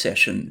Sunday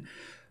session.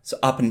 So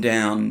up and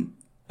down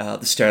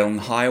the Sterling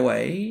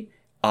Highway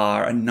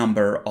are a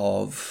number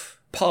of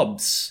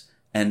pubs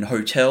and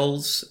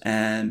hotels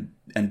and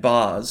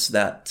bars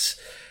that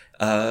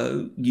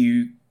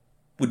you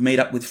would meet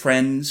up with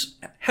friends,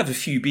 have a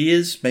few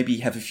beers, maybe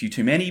have a few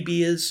too many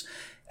beers,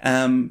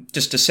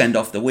 just to send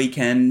off the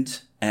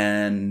weekend,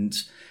 and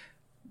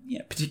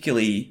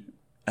particularly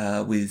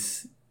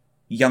with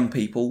young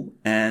people,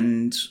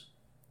 and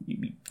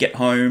you get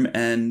home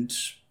and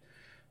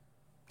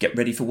get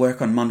ready for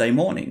work on Monday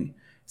morning.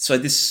 So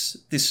this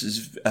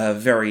is a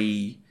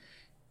very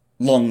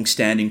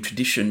long-standing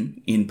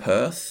tradition in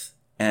Perth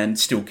and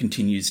still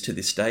continues to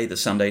this day. The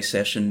Sunday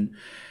session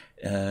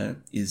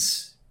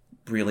is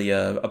really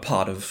a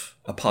part of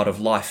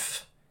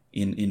life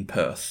in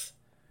Perth.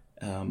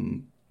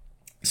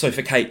 So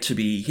for Kate to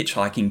be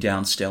hitchhiking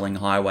down Sterling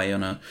Highway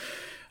on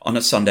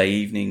a Sunday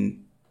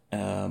evening,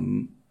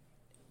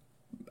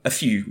 a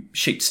few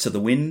sheets to the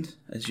wind,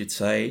 as you'd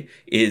say,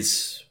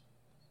 is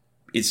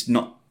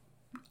not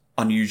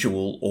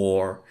unusual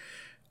or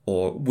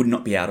would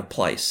not be out of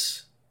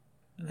place.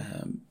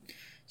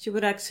 She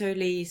would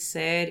actually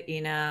said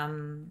in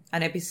an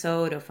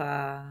episode of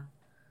a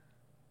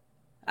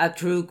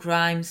true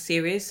crime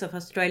series of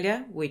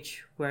Australia,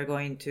 which we're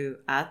going to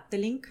add the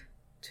link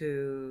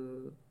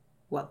to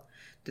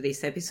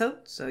this episode,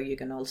 so you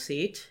can all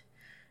see it.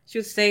 She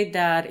would say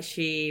that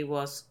she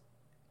was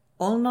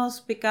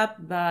almost picked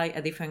up by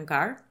a different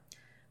car,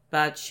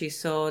 but she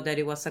saw that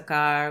it was a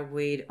car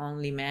with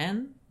only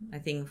men, I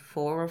think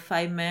 4 or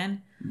 5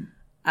 men,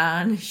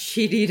 and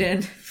she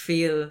didn't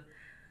feel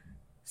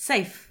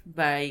safe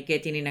by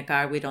getting in a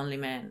car with only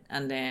men.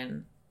 And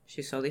then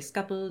she saw this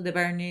couple, the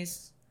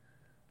Bernies,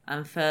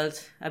 and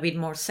felt a bit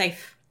more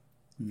safe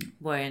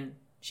when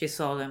she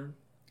saw them.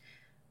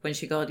 When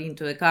she got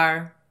into the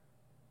car,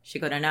 she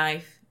got a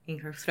knife in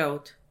her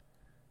throat,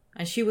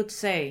 and she would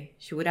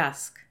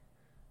ask,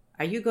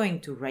 "Are you going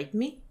to rape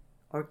me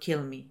or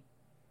kill me?"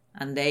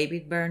 And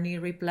David Burney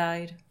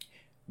replied,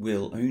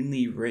 "We'll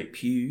only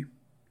rape you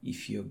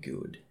if you're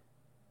good."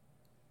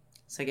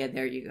 So yeah,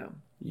 there you go.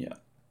 Yeah.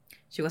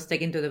 She was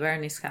taken to the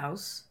Burney's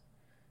house.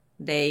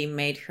 They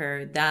made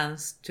her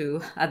dance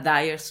to a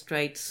Dire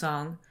Straits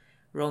song,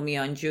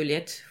 Romeo and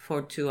Juliet,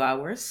 for 2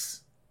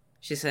 hours.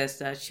 She says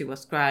that she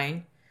was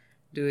crying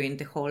during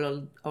the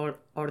whole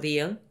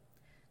ordeal.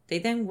 They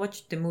then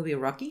watched the movie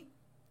Rocky,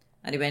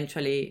 and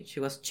eventually she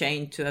was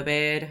chained to a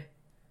bed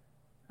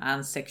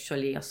and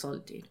sexually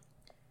assaulted.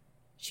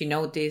 She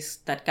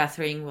noticed that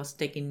Catherine was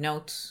taking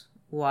notes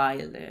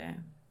while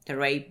the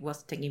rape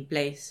was taking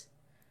place,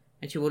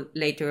 and she would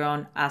later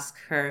on ask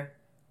her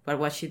what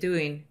was she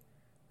doing,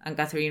 and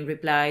Catherine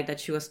replied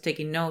that she was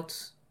taking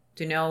notes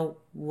to know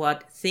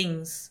what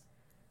things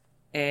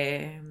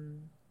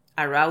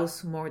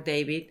aroused more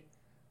David,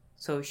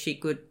 so she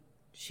could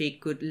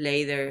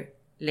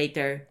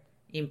later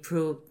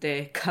improve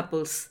the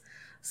couple's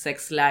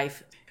sex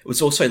life. It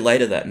was also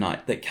later that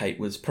night that Kate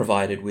was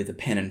provided with a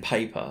pen and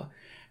paper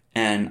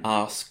and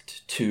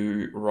asked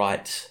to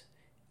write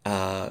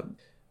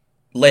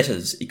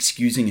letters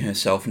excusing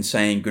herself and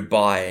saying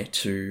goodbye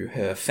to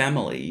her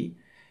family,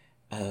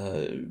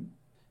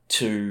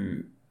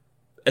 to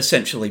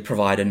essentially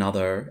provide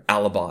another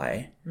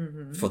alibi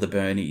for the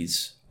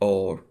Bernies,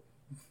 or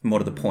more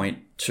to the point,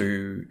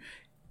 to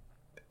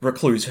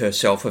recluse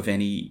herself of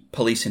any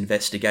police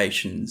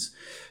investigations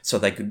so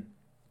they could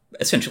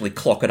essentially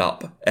clock it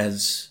up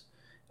as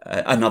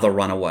another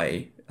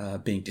runaway,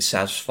 being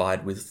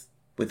dissatisfied with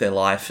their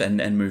life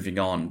and moving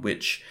on,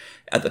 which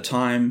at the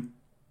time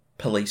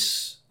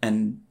police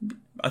and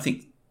I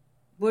think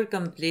would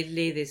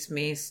completely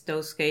dismiss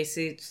those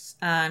cases,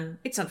 and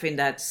it's something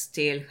that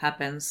still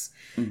happens.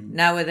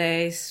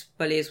 Nowadays,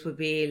 police would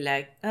be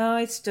like, "Oh,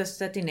 it's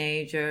just a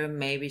teenager,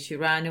 maybe she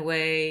ran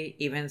away,"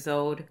 even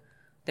though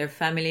their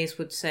families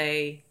would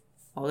say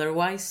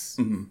otherwise.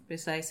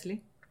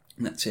 Precisely.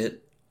 And that's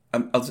it.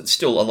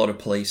 Still, a lot of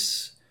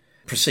police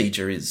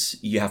procedure is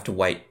you have to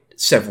wait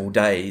several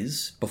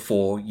days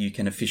before you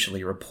can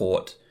officially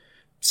report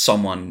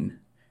someone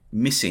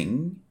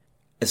missing,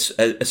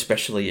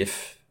 especially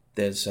if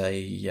there's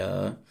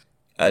a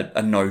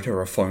note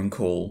or a phone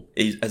call,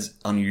 as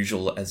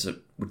unusual as it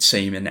would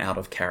seem and out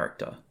of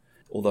character.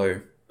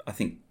 Although I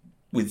think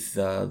with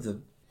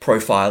the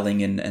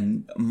profiling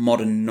and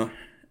modern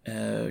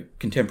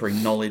contemporary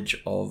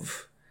knowledge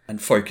of and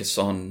focus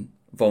on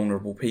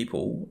vulnerable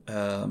people,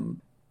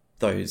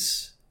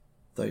 those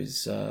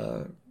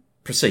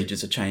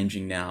procedures are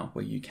changing now,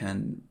 where you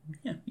can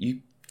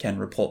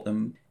report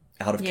them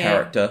out of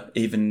character,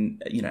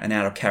 even an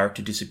out of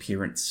character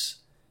disappearance,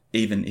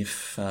 even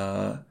if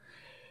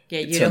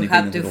you don't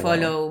have to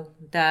follow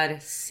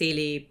that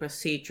silly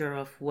procedure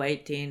of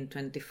waiting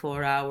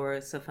 24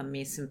 hours of a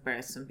missing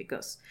person,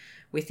 because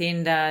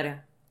within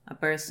that a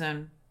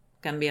person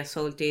can be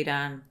assaulted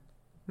and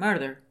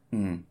murdered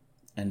in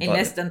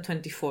less than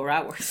 24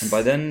 hours. And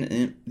by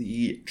then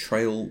the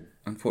trail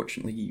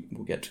unfortunately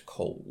will get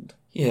cold.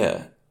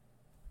 Yeah.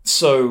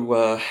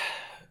 So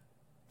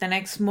the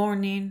next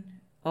morning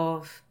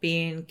of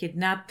being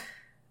kidnapped,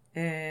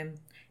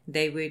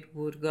 David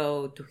would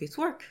go to his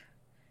work.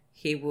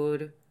 He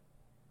would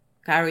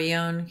carry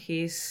on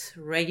his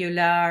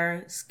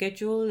regular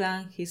schedule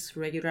and his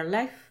regular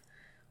life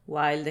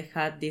while they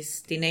had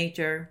this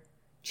teenager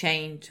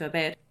chained to a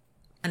bed.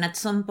 And at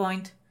some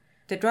point,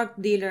 the drug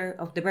dealer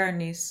of the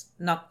Bernies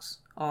knocks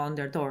on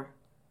their door.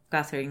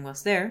 Catherine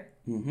was there,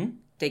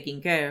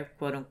 taking care,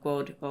 quote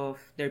unquote, of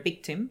their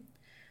victim.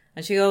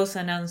 And she goes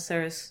and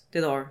answers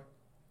the door.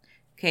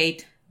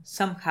 Kate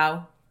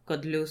somehow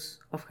got loose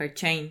of her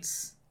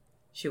chains.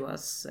 She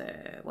was,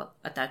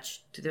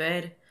 attached to the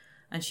bed,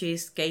 and she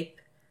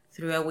escaped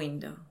through a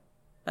window.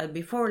 But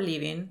before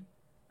leaving,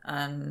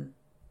 and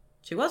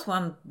she was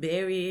one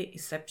very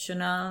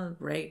exceptional,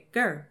 brave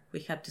girl,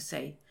 we have to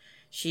say,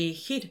 she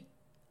hid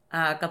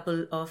a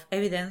couple of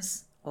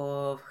evidence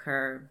of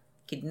her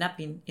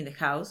kidnapping in the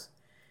house.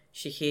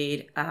 She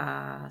hid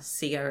a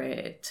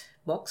cigarette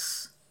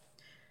box.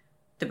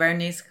 The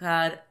Bernies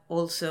had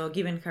also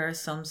given her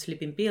some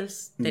sleeping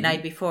pills the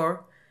night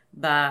before,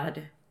 but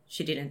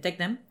she didn't take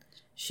them.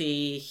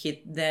 She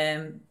hid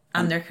them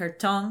under her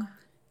tongue.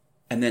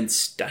 And then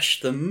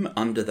stashed them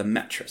under the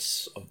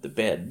mattress of the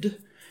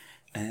bed.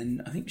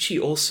 And I think she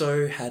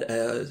also had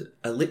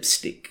a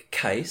lipstick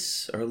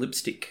case or a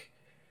lipstick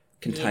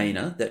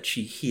container that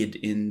she hid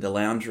in the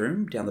lounge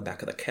room down the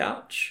back of the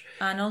couch.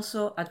 And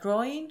also a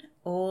drawing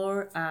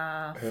or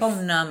a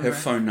phone number. Her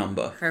phone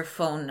number. Her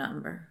phone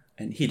number.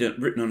 And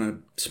written on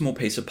a small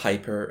piece of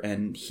paper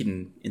and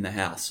hidden in the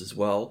house as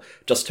well,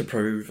 just to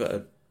prove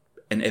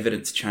an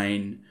evidence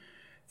chain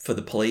for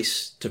the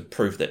police to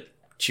prove that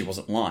she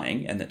wasn't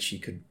lying and that she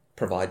could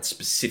provide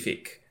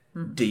specific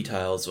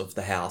details of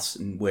the house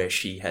and where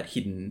she had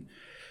hidden.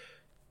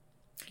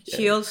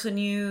 She also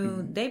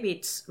knew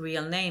David's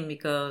real name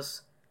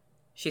because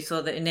she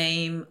saw the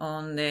name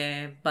on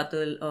the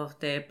bottle of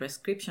the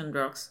prescription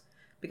drugs,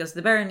 because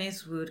the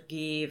Bernies would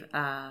give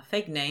a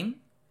fake name.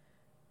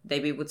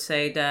 David would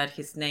say that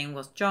his name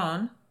was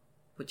John,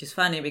 which is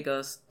funny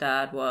because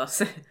that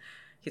was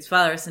his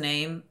father's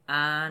name,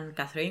 and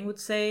Catherine would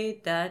say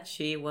that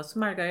she was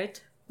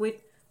Margaret, which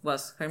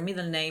was her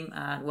middle name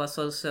and was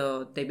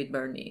also David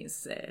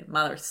Bernie's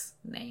mother's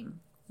name.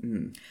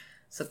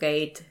 So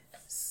Kate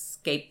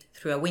escaped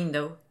through a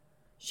window.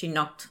 She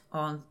knocked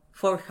on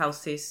 4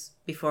 houses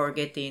before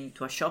getting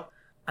to a shop,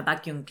 a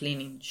vacuum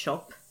cleaning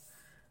shop,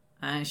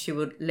 and she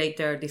would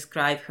later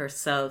describe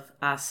herself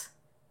as,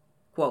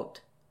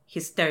 quote,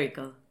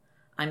 hysterical.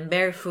 I'm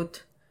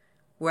barefoot,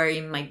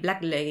 wearing my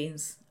black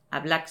leggings, a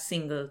black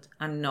singlet,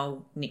 and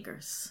no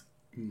knickers.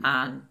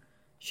 And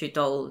she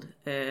told,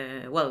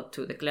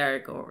 to the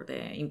clerk or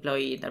the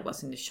employee that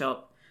was in the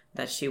shop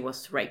that she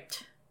was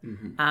raped.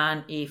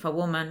 And if a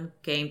woman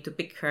came to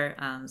pick her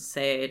and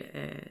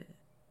said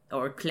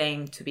or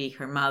claimed to be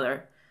her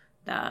mother,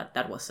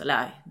 that was a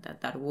lie,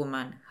 that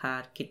woman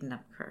had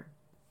kidnapped her.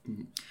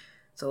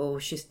 So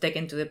she's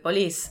taken to the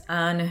police,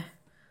 and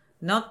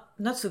not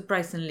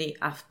surprisingly,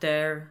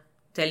 after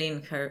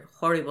telling her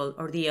horrible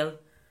ordeal,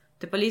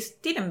 the police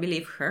didn't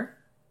believe her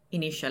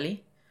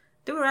initially.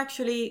 They were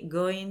actually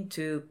going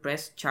to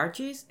press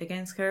charges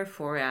against her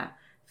for a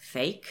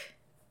fake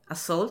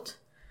assault.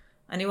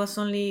 And it was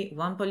only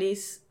one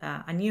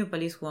a new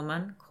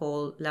policewoman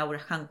called Laura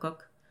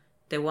Hancock,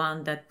 the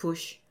one that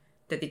pushed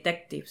the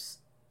detectives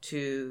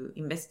to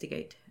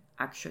investigate,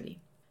 actually.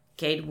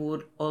 Kate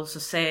Wood also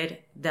said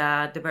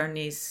that the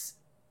Bernies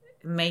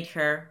made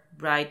her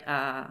write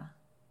a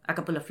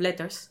couple of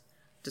letters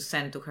to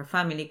send to her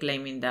family,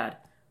 claiming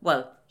that,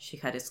 she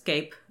had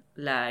escaped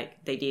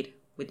like they did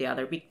with the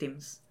other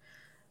victims.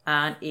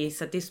 And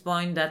it's at this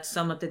point that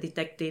some of the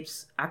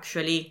detectives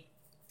actually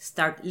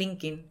start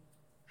linking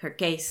her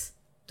case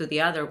to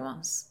the other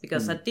ones,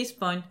 because at this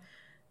point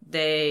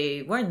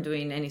they weren't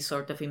doing any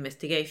sort of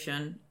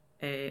investigation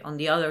on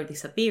the other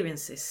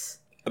disappearances.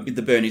 I mean,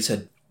 the Bernies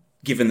had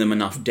given them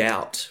enough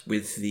doubt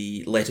with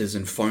the letters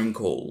and phone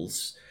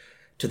calls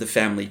to the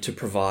family to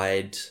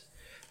provide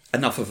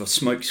enough of a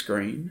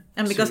smokescreen.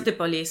 And because the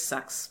police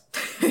sucks.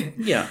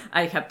 Yeah.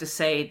 I have to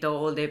say,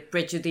 all the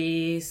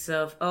prejudice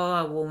of,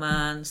 a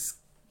woman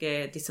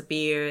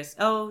disappears.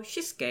 Oh,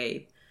 she's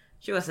gay.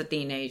 She was a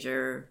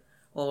teenager.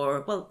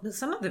 Or,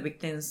 some of the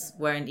victims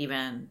weren't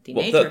even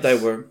teenagers. Well, they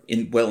were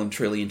well and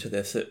truly into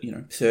their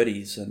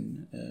 30s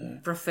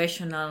and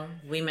professional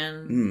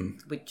women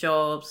with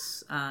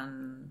jobs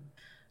and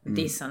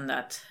this and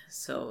that.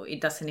 So it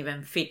doesn't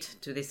even fit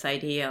to this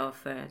idea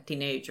of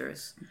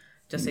teenagers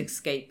just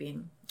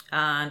escaping.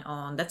 And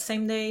on that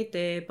same day,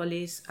 the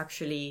police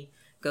actually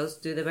goes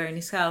to the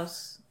Bernie's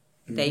house.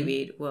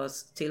 David was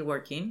still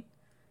working,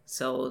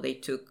 so they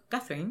took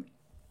Catherine.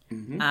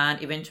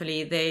 And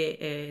eventually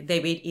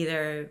David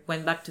either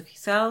went back to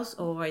his house,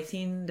 or I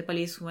think the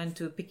police went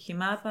to pick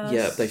him up.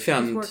 They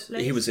found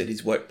he was at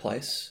his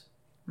workplace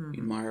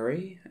in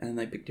Myrie, and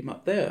they picked him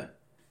up there.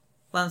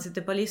 Once at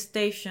the police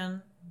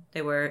station,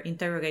 they were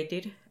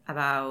interrogated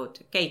about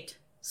Kate's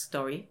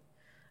story,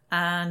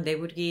 and they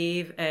would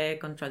give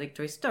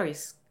contradictory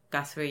stories.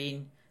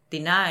 Catherine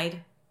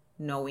denied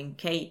knowing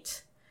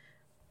Kate,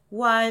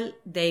 while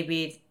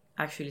David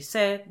actually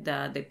said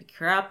that they picked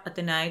her up at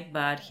the night,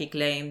 but he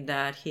claimed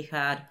that he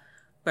had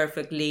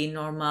perfectly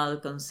normal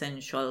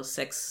consensual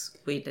sex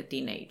with a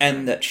teenager.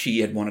 And that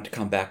she had wanted to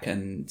come back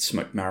and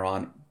smoke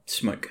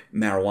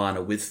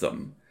marijuana with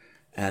them,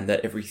 and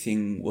that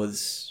everything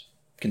was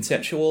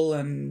consensual.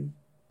 And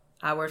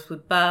hours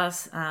would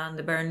pass, and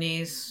the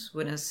Bernies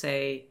wouldn't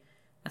say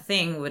a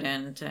thing,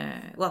 wouldn't,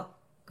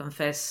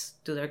 confess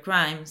to their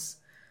crimes.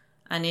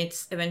 And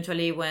it's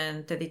eventually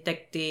when the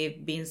detective,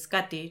 Vince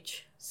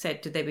Katic,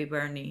 said to David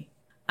Burney.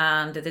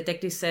 And the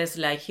detective says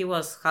he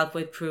was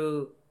halfway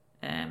through,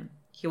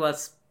 he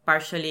was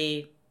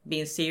partially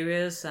being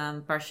serious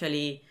and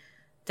partially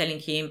telling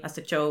him as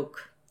a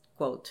joke,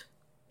 quote,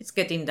 "It's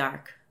getting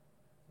dark.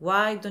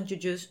 Why don't you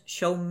just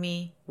show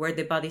me where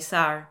the bodies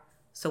are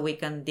so we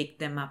can dig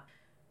them up?"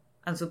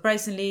 And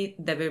surprisingly,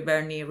 David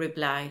Burney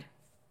replied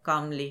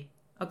calmly,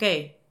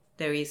 "Okay,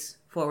 there is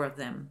 4 of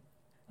them."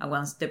 And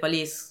once the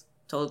police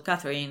told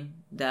Catherine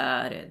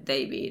that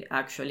David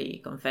actually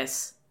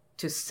confessed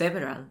to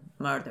several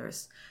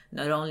murders,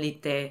 not only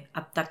the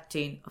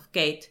abducting of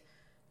Kate,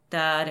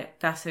 that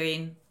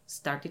Catherine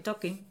started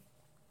talking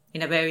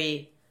in a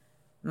very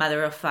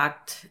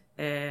matter-of-fact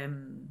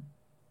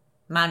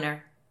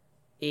manner.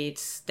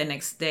 It's the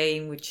next day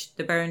in which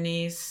the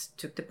Bernies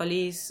took the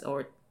police,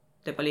 or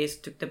the police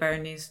took the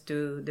Bernies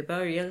to the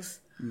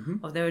burials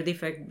of their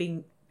different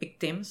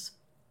victims.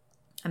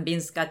 And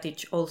Vince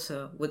Katic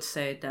also would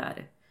say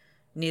that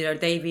neither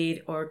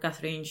David or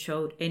Catherine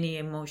showed any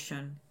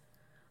emotion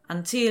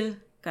until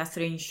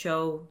Catherine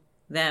showed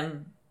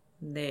them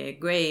the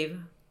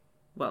grave,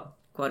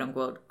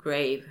 quote-unquote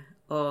grave,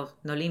 of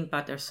Nolene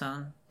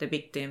Patterson, the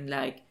victim,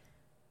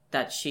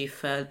 that she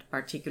felt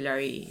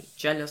particularly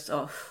jealous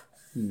of.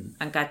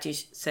 And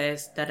Katic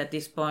says that at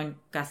this point,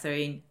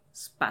 Catherine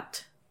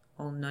spat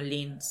on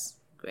Nolene's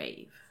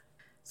grave.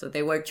 So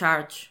they were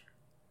charged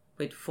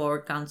with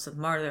 4 counts of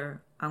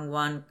murder and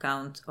 1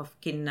 count of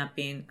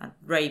kidnapping and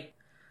rape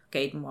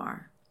Kate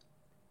Moore.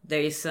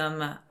 There is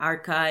some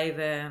archive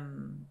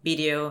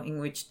video in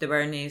which the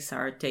Bernies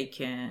are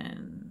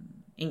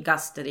taken in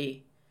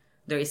custody.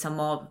 There is a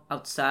mob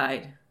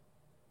outside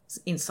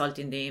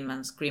insulting them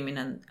and screaming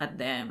at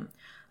them.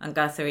 And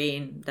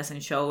Catherine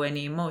doesn't show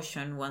any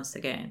emotion once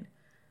again.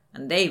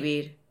 And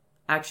David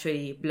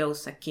actually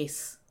blows a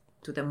kiss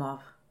to the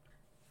mob.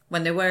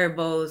 When they were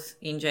both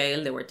in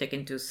jail, they were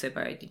taken to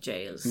separate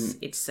jails.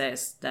 It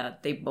says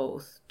that they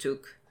both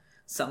took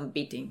some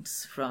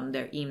beatings from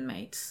their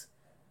inmates,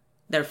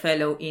 their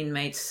fellow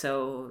inmates,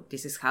 so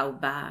this is how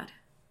bad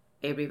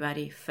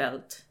everybody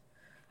felt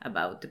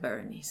about the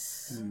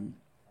Bernies.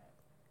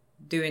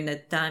 During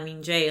that time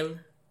in jail,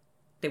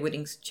 they would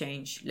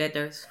exchange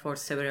letters for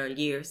several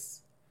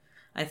years.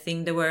 I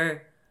think there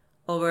were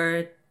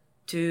over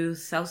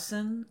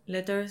 2,000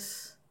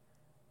 letters,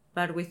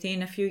 but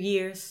within a few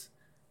years,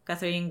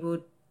 Catherine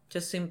would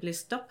just simply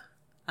stop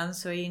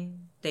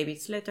answering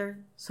David's letter,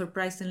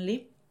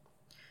 surprisingly.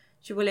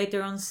 She would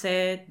later on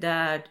say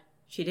that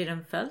she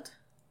didn't felt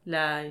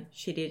like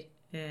she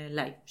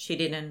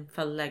didn't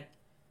feel like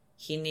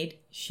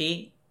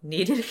she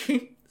needed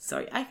him.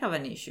 Sorry, I have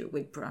an issue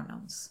with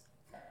pronouns.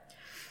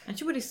 And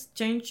she would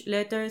exchange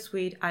letters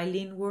with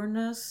Eileen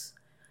Wuornos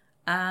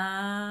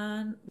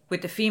and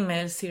with a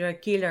female serial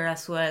killer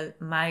as well,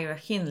 Myra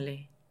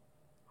Hindley,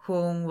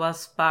 whom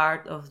was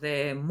part of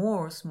the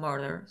Moors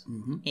murders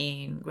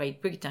in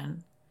Great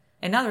Britain.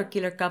 Another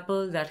killer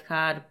couple that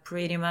had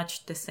pretty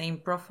much the same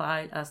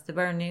profile as the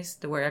Bernies.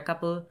 They were a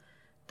couple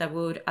that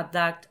would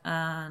abduct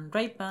and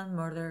rape and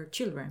murder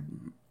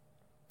children.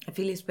 I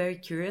feel it's very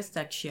curious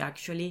that she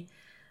actually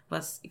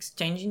was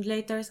exchanging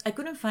letters. I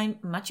couldn't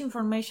find much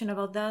information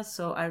about that,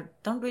 so I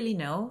don't really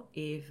know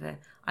if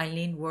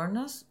Eileen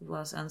Wuornos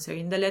was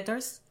answering the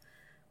letters.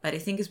 But I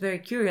think it's very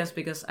curious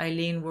because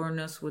Eileen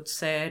Wuornos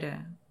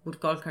would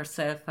call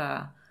herself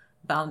a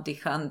bounty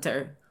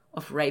hunter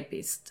of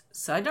rapists.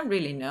 So I don't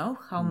really know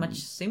how much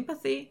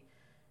sympathy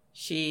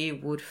she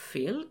would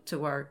feel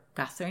toward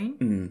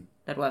Catherine,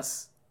 that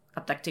was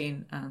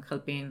abducting and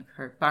helping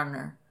her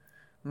partner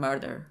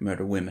murder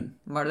women.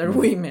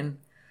 Women.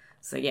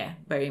 So yeah,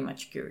 very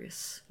much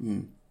curious.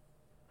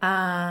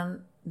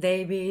 And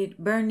David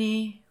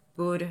Burney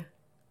would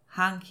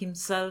hang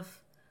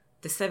himself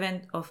the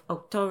 7th of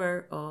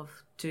October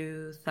of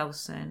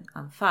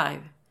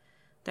 2005.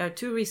 There are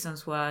two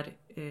reasons why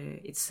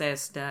it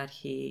says that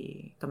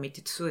he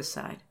committed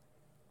suicide.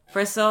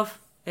 First off,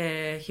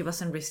 he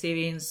wasn't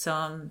receiving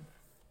some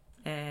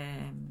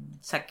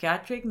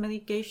psychiatric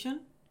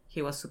medication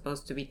he was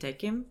supposed to be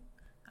taking,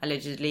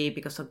 allegedly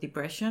because of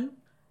depression.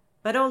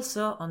 But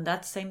also, on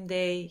that same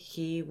day,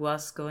 he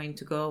was going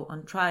to go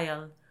on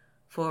trial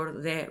for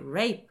the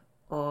rape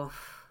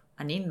of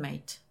an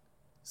inmate.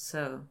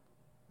 So,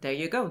 there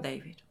you go,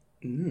 David.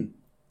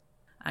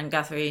 And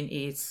Catherine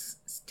is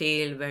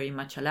still very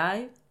much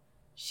alive.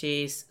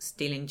 She's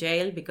still in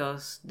jail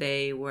because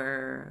they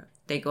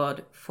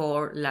got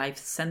 4 life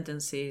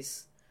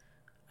sentences,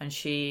 and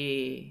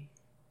she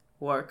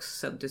works,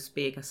 so to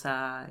speak, as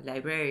a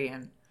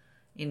librarian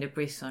in the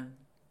prison.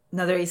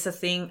 Now, there is a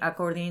thing,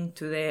 according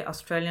to the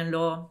Australian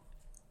law,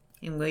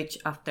 in which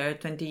after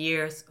 20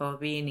 years of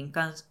being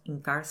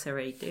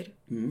incarcerated,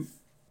 an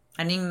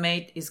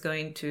inmate is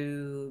going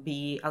to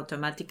be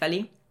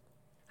automatically,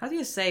 how do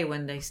you say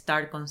when they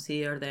start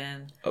consider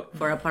them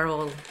for a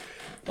parole?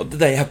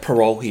 They have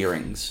parole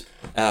hearings.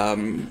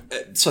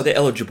 So they're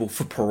eligible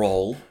for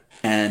parole,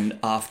 and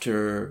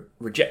after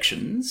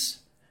rejections,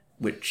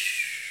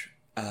 which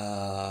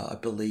I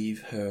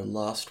believe her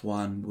last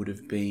one would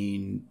have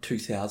been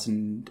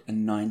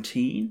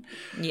 2019.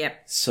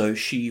 Yep. So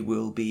she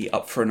will be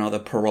up for another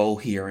parole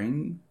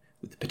hearing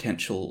with the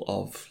potential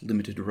of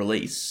limited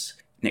release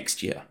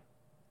next year.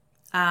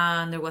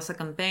 And there was a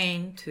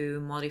campaign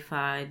to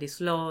modify this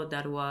law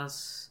that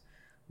was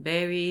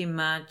very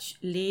much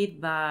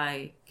led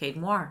by Kate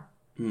Moore.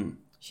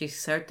 She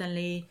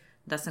certainly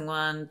doesn't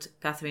want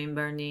Catherine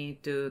Burney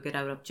to get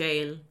out of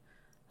jail.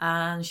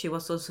 And she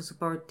was also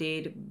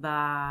supported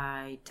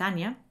by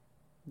Tanya,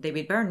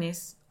 David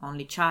Burney's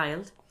only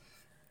child.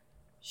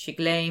 She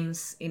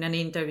claims in an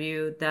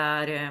interview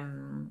that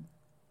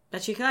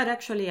she had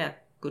actually a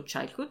good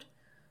childhood,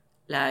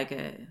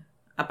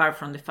 apart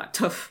from the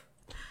fact of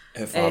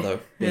her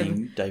father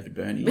being David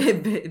Burney.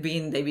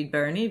 Being David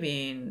Burney,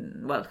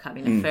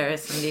 having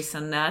affairs and this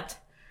and that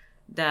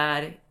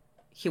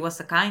he was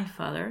a kind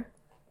father,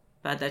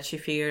 but that she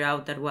figured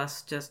out that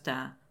was just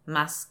a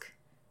mask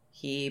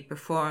he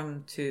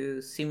performed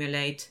to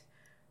simulate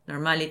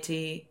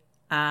normality.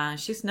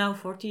 She's now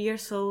 40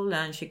 years old,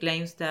 and she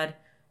claims that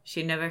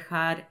she never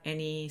had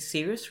any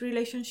serious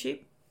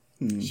relationship.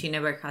 She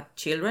never had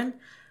children,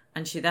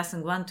 and she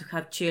doesn't want to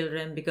have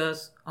children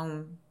because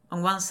on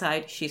one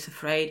side she's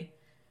afraid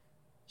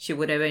she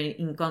would ever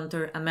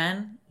encounter a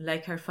man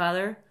like her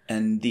father.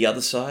 And the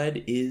other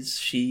side is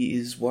she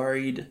is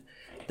worried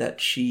that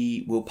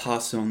she will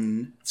pass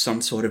on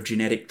some sort of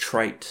genetic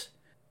trait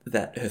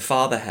that her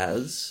father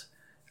has,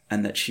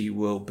 and that she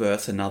will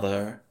birth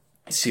another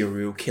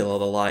serial killer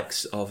the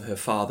likes of her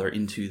father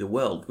into the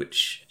world,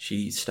 which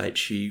she states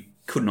she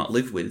could not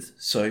live with.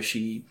 So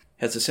she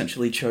has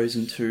essentially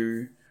chosen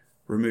to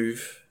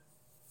remove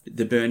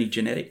the Burney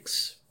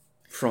genetics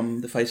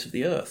from the face of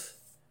the earth.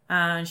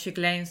 And she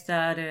claims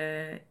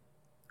that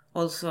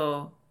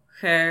also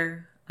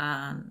her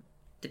and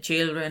the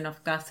children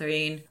of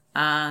Catherine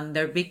and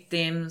their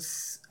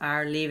victims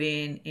are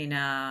living in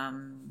a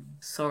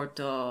sort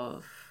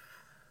of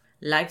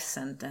life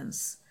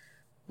sentence,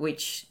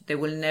 which they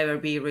will never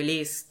be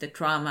released, the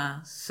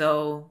trauma.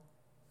 So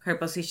her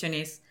position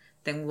is,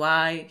 then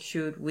why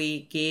should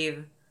we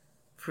give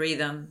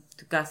freedom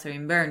to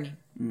Catherine Burney?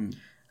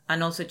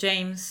 And also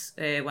James,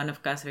 one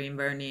of Catherine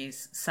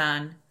Burney's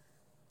son,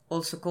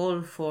 also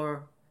called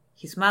for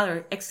his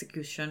mother's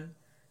execution,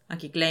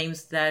 and he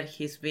claims that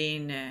he's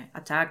been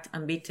attacked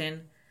and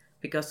beaten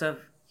because of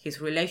his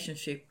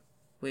relationship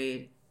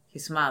with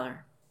his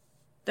mother.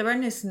 The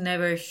Burneys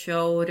never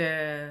showed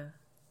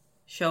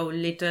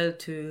little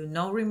to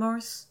no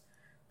remorse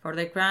for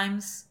their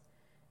crimes.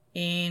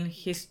 In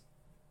his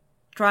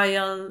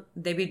trial,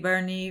 David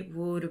Burney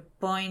would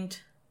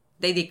point,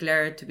 they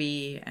declared to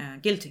be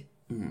guilty,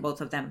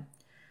 both of them.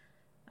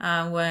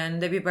 When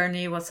David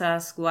Burney was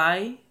asked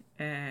why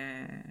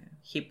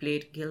he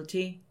pleaded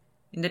guilty,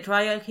 in the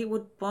trial he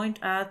would point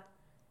at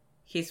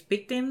his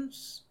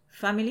victims'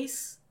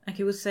 families, and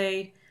he would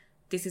say,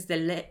 this is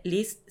the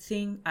least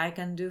thing I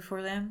can do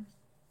for them.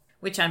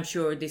 Which I'm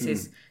sure this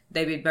is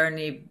David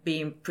Burney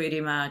being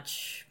pretty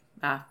much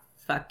a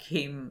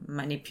fucking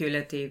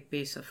manipulative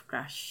piece of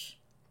trash.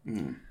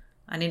 And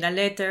in a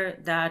letter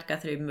that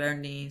Catherine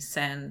Burney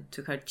sent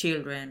to her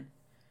children,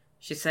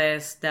 she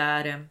says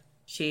that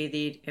she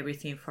did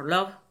everything for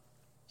love.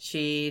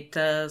 She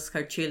tells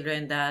her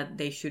children that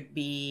they should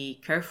be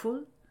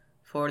careful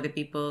for the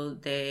people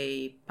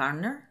they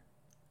partner.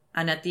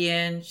 And at the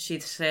end, she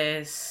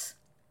says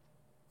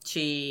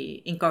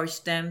she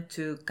encouraged them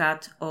to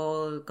cut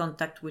all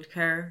contact with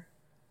her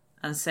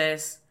and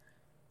says,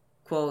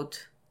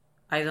 quote,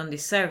 I don't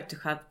deserve to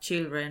have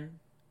children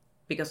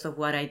because of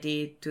what I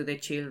did to the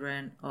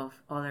children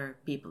of other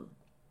people.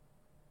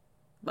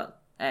 Well,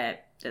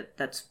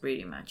 that's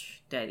pretty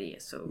much the idea.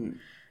 So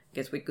I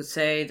guess we could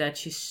say that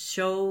she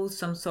shows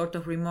some sort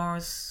of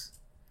remorse.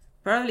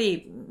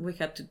 Probably we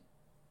have to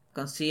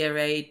consider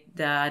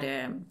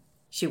that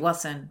she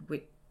wasn't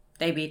with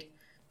David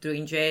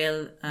during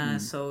jail,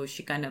 so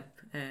she kind of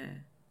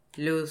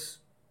lose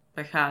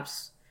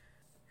perhaps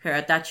her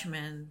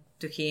attachment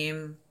to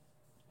him.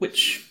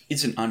 Which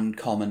isn't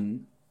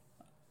uncommon,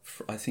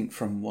 I think,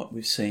 from what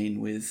we've seen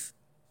with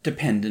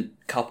dependent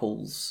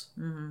couples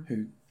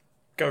who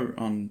go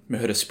on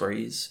murder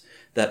sprees,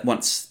 that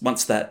once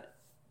that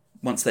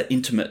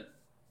intimate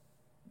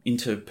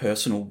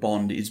interpersonal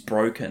bond is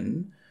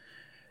broken,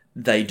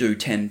 they do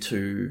tend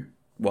to,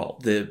 well,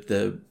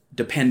 the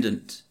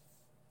dependent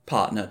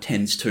partner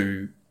tends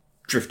to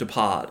drift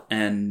apart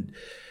and,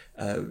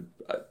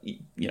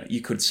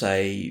 you could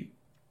say,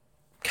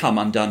 come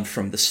undone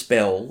from the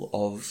spell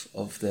of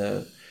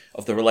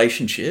the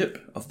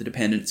relationship, of the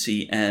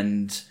dependency,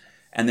 and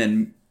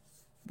then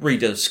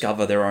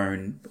rediscover their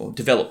own, or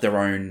develop their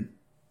own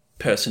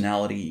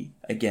personality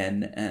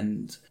again,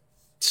 and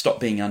stop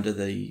being under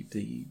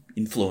the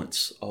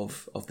influence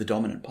of the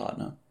dominant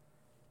partner.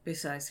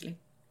 Precisely.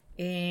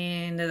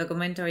 In the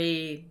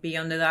documentary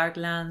Beyond the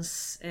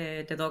Darklands,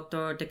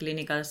 the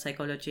clinical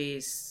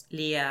psychologist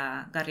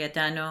Leah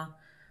Garriatano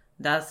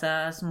does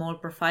a small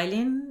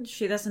profiling.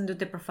 She doesn't do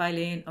the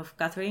profiling of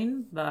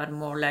Catherine, but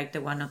more like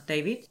the one of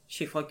David.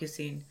 She's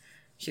focusing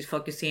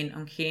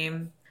on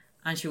him,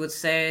 and she would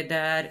say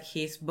that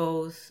he's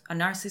both a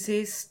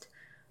narcissist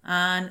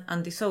and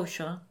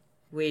antisocial,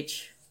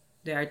 which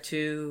there are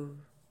two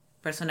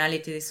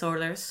personality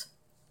disorders.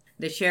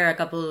 They share a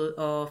couple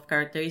of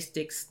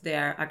characteristics. They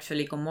are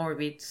actually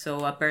comorbid,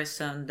 so a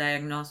person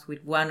diagnosed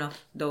with one of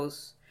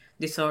those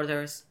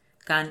disorders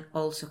can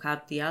also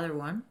have the other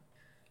one.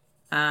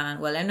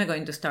 Well, I'm not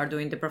going to start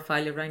doing the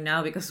profiling right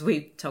now because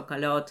we talk a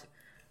lot,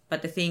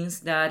 but the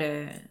things that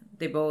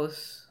they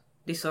both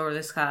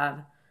disorders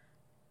have,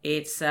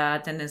 it's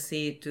a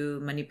tendency to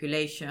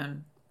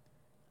manipulation,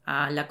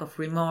 a lack of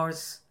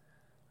remorse,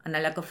 and a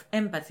lack of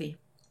empathy.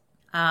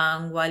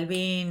 And while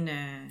being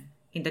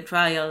in the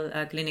trial,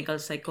 a clinical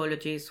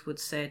psychologist would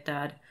say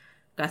that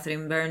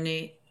Catherine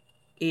Burney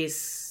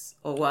is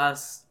or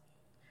was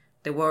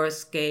the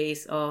worst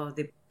case of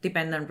the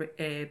dependent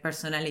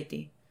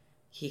personality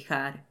he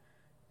had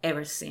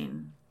ever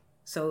seen.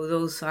 So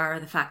those are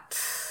the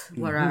facts.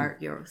 What are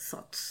your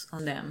thoughts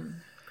on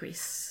them,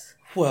 Chris?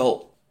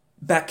 Well,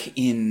 back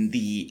in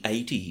the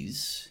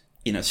 80s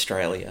in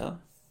Australia,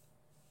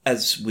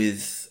 as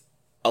with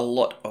a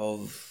lot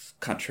of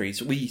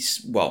countries,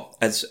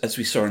 as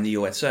we saw in the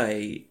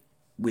USA,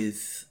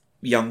 with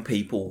young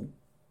people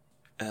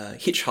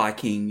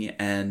hitchhiking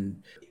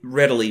and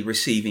readily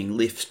receiving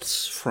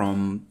lifts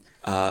from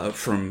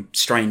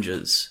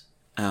strangers.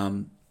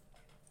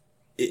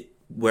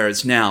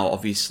 Whereas now,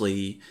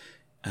 obviously,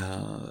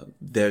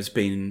 there's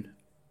been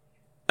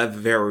a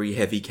very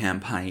heavy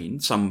campaign.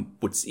 Some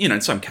would, in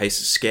some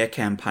cases, scare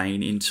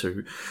campaign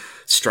into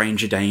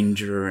stranger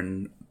danger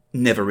and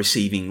never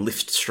receiving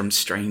lifts from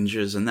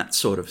strangers and that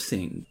sort of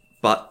thing.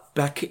 But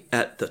back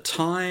at the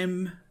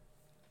time,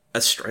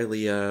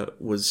 Australia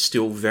was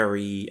still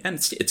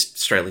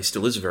Australia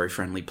still is a very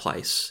friendly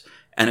place.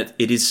 And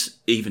it is,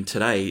 even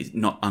today,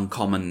 not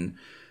uncommon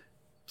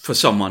for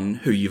someone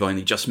who you've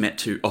only just met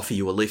to offer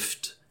you a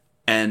lift.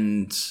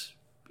 And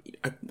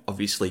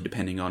obviously,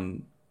 depending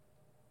on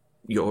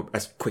your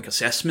quick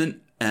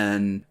assessment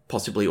and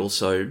possibly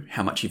also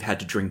how much you've had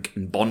to drink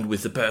and bond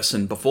with the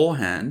person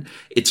beforehand,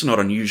 it's not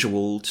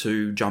unusual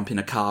to jump in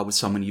a car with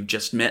someone you've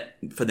just met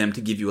for them to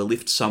give you a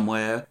lift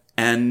somewhere.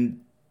 And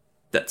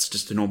that's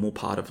just a normal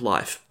part of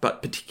life.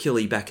 But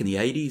particularly back in the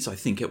 80s, I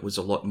think it was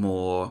a lot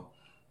more,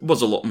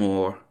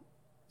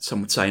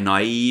 some would say,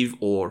 naive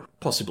or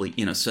possibly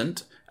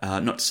innocent.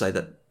 Not to say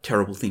that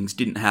terrible things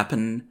didn't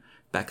happen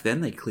back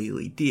then. They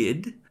clearly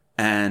did.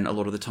 And a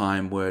lot of the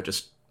time were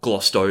just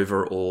glossed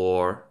over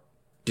or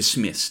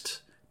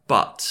dismissed.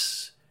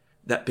 But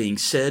that being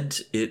said,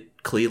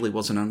 it clearly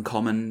wasn't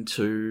uncommon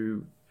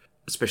to,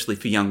 especially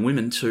for young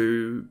women,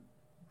 to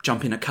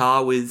jump in a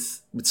car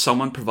with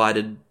someone,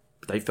 provided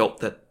they felt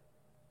that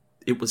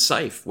it was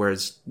safe.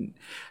 Whereas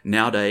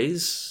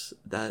nowadays,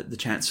 the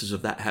chances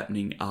of that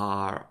happening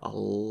are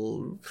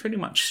pretty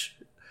much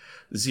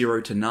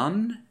 0 to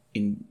none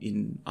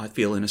I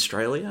feel in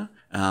Australia,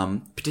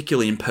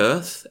 particularly in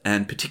Perth,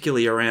 and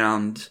particularly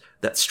around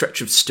that stretch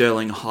of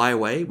Stirling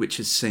Highway, which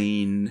has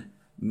seen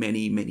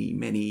many, many,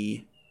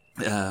 many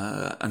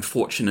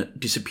unfortunate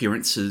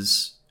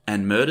disappearances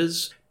and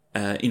murders.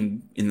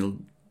 In the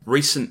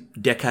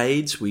recent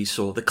decades, we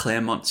saw the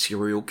Claremont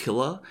serial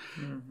killer,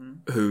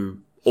 who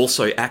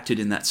also acted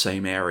in that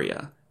same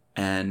area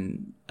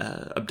and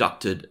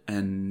abducted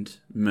and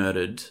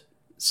murdered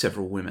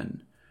several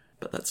women.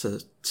 But that's a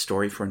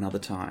story for another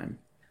time.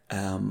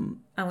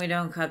 And we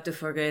don't have to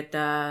forget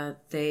that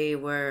they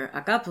were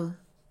a couple.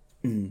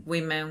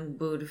 Women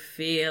would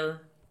feel,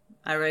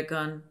 I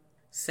reckon,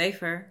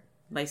 safer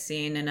by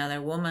seeing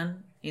another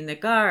woman in the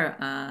car,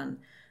 and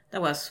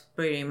that was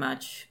pretty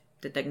much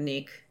the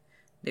technique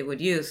they would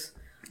use.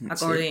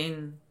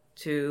 According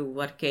to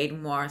what Kate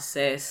Moore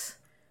says,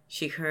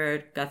 she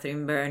heard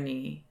Catherine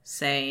Burney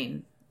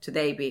saying to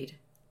David,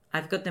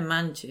 "I've got the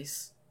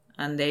munchies,"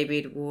 and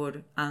David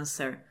would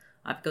answer,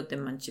 "I've got the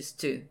munchies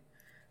too,"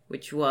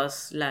 which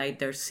was like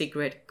their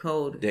secret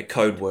code. Their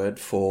code word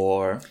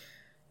for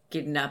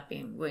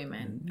kidnapping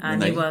women.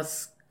 And it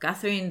was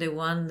Catherine the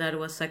one that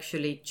was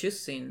actually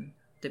choosing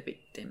the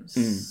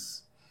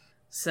victims.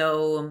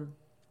 So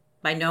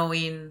by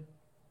knowing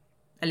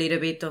a little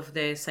bit of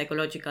the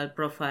psychological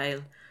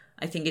profile,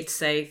 I think it's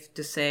safe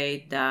to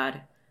say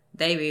that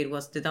David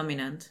was the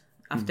dominant.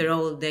 After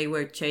all, they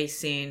were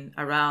chasing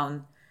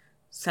around,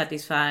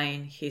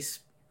 satisfying his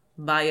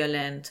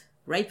violent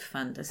rape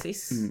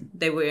fantasies.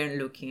 They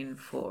weren't looking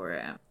for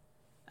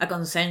a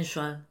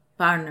consensual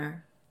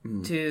partner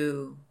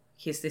to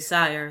his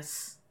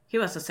desires. He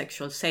was a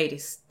sexual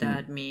sadist.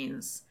 That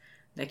means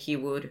that he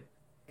would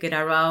get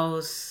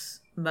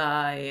aroused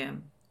by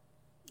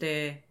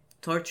the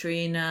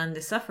torturing and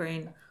the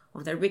suffering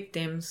of their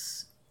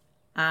victims,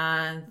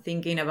 and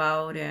thinking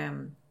about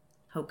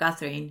how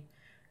Catherine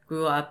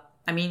grew up.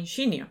 I mean,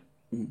 she knew.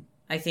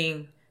 I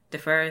think the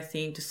first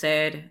thing to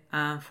say,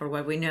 for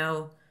what we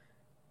know,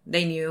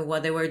 they knew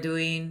what they were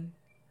doing.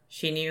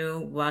 She knew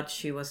what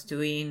she was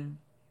doing.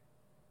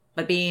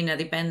 But being a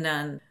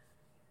dependent,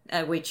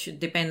 which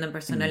dependent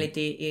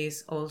personality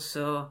is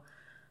also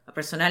a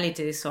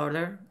personality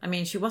disorder. I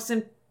mean, she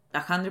wasn't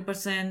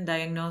 100%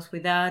 diagnosed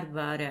with that,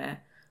 but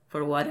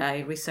for what I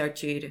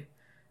researched,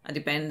 a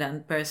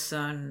dependent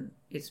person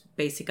is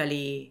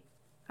basically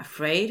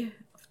afraid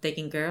of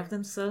taking care of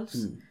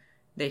themselves.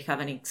 They have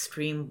an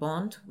extreme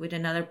bond with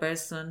another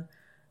person,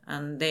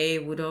 and they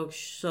would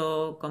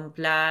also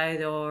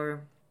comply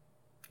or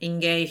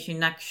engage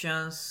in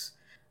actions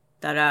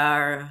that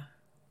are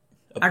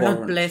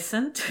not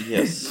pleasant.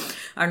 Yes.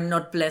 Are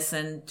not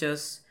pleasant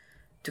just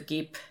to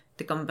keep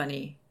the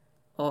company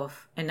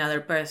of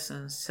another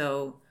person.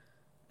 So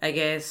I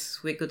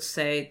guess we could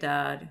say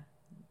that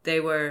they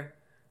were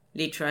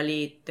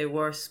literally the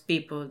worst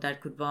people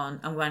that could bond.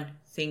 And one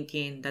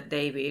thinking that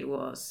David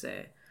was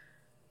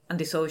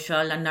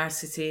antisocial and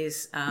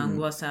narcissist and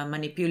was a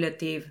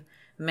manipulative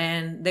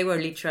man. They were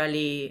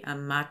literally a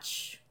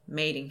match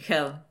made in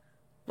hell.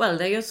 Well,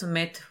 they also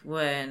met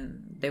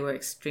when they were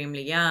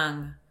extremely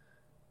young,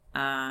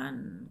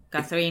 and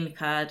Catherine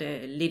had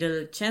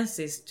little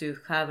chances to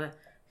have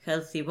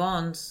healthy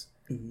bonds.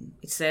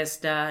 It says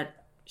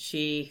that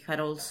she had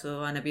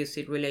also an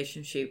abusive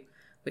relationship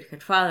with her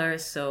father,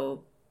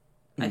 so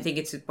I think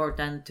it's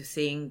important to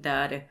think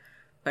that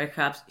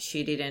perhaps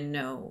she didn't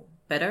know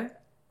better.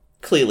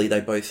 Clearly,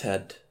 they both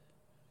had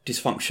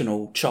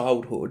dysfunctional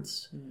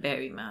childhoods.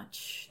 Very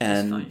much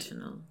And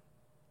dysfunctional.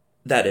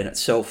 That in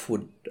itself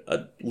would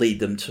lead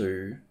them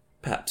to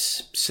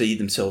perhaps see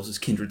themselves as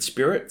kindred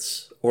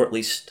spirits, or at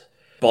least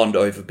bond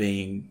over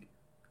being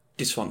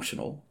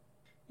dysfunctional.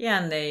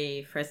 Yeah, and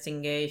they first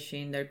engaged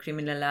in their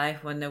criminal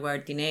life when they were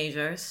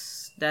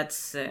teenagers.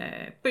 That's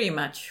pretty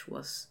much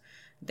was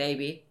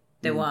David,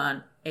 the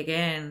one,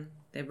 again,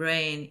 the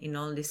brain in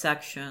all these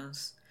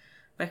actions.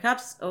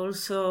 Perhaps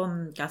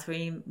also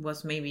Catherine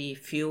was maybe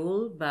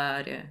fueled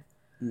by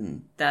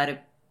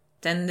that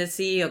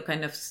tendency or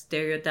kind of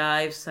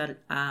stereotypes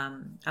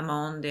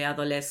among the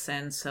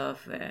adolescents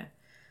of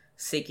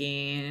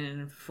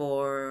seeking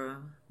for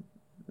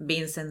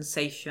being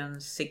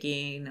sensations,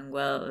 seeking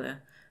and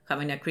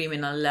having a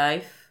criminal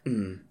life,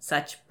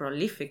 such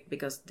prolific,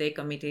 because they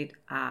committed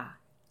a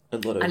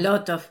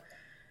lot of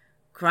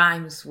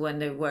crimes when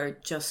they were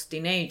just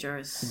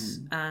teenagers.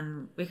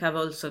 And we have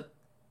also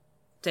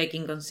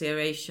taken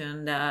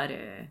consideration that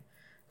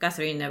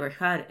Catherine never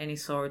had any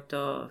sort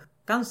of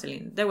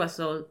counseling. There was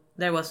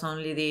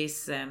only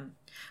this,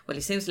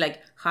 it seems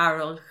like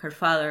Harold, her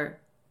father,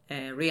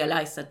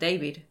 realized that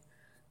David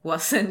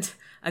wasn't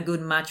a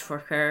good match for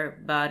her,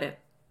 but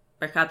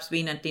perhaps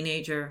being a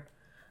teenager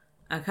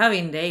and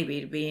having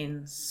David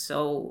being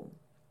so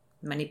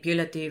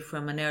manipulative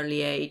from an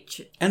early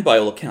age. And by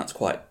all accounts,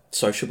 quite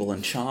sociable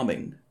and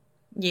charming.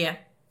 Yeah,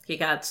 he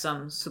had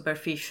some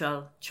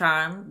superficial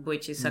charm,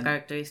 which is a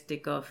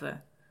characteristic of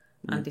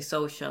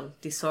antisocial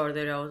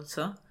disorder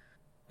also.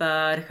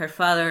 But her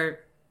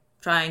father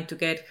trying to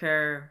get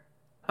her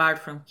apart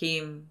from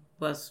him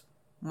was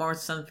more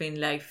something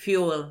like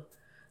fuel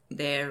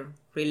their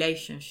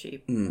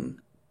relationship.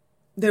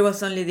 There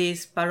was only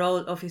this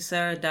parole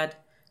officer that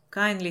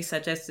kindly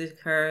suggested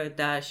her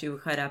that she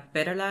would have a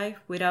better life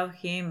without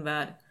him,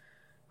 but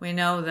we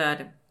know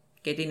that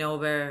getting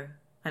over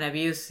an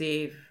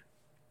abusive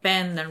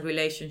dependent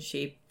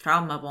relationship,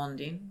 trauma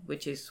bonding,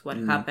 which is what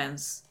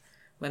happens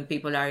when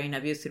people are in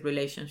abusive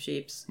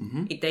relationships,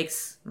 it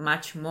takes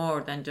much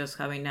more than just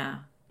having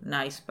a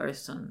nice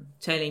person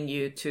telling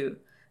you to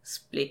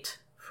split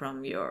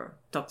from your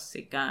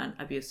toxic and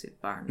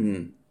abusive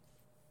partner.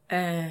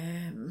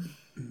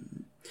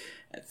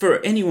 For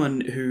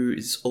anyone who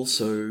is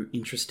also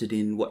interested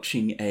in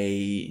watching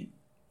a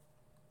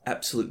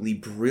absolutely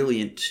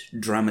brilliant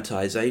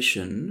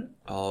dramatization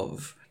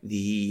of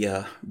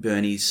the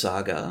Bernie's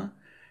saga,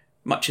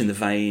 much in the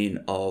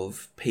vein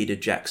of Peter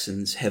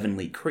Jackson's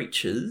Heavenly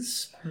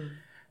Creatures.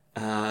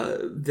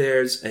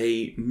 There's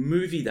a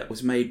movie that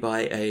was made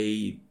by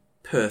a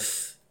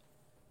Perth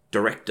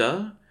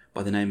director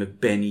by the name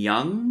of Ben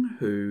Young,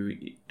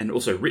 and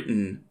also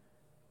written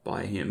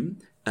by him,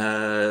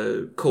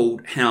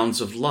 called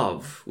Hounds of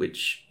Love,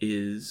 which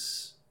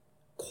is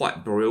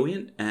quite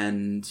brilliant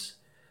and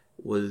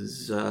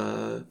was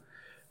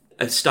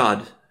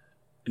starred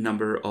a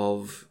number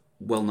of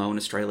well-known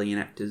Australian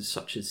actors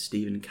such as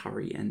Stephen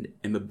Curry and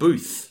Emma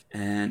Booth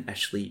and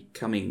Ashley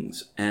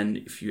Cummings. And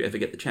if you ever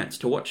get the chance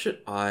to watch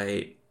it,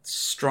 I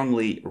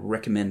strongly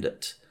recommend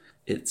it.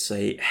 It's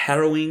a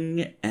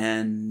harrowing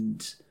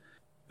and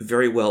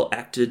very well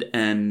acted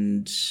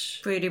and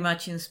pretty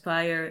much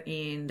inspired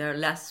in Their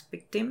Last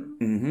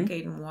Victim,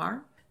 Kate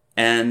Moore.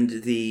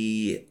 And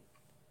the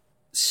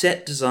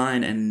set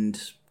design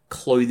and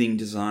clothing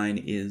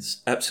design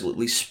is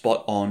absolutely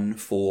spot on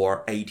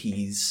for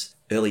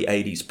early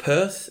 80s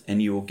Perth,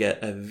 and you will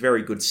get a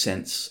very good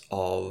sense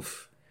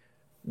of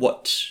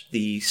what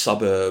the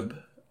suburb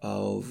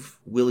of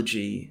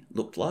Willagee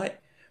looked like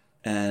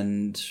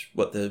and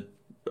what the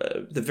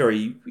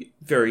very,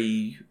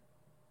 very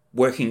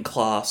working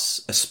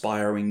class,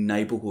 aspiring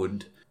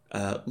neighbourhood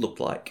looked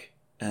like.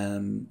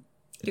 You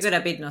got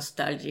a bit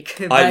nostalgic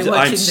by watching the movie.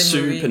 I'm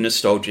super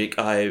nostalgic.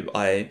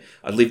 I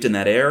lived in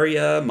that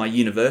area. My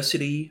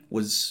university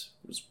was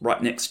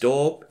right next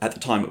door. At the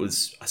time, it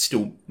was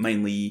still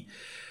mainly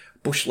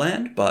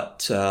bushland,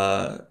 but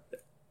the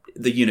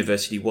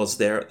university was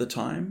there at the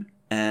time.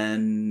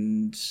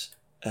 And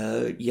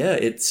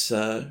it's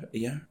a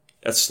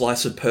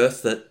slice of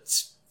Perth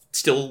that's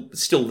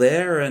still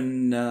there,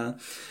 and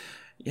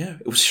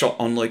it was shot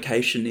on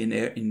location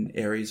in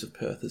areas of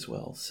Perth as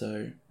well.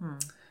 So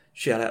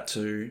shout out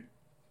to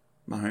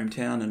my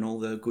hometown and all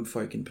the good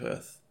folk in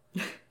Perth.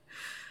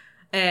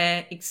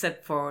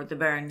 Except for the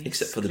Bernies.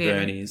 Except for the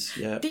Bernies,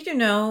 yeah. Did you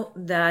know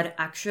that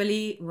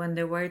actually when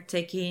they were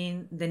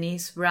taking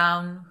Denise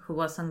Brown, who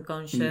was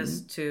unconscious,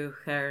 to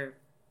her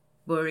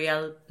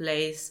burial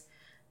place,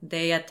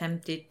 they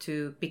attempted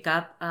to pick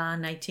up a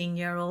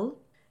 19-year-old?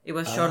 It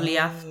was shortly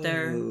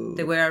after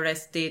they were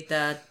arrested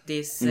that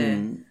this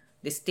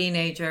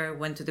teenager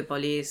went to the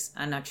police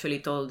and actually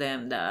told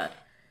them that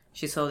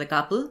she saw the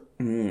couple.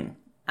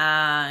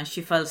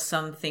 She felt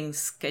something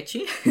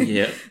sketcy.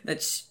 Yeah.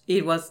 That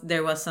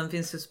there was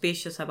something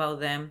suspicious about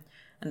them,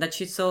 and that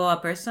she saw a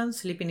person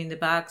sleeping in the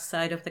back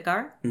side of the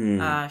car,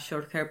 a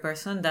short-haired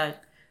person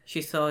that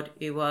she thought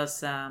it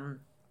was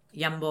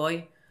young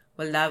boy.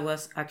 Well, that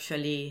was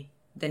actually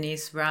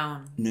Denise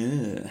Brown.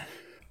 No.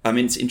 I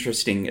mean, it's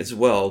interesting as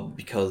well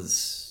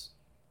because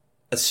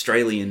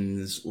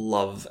Australians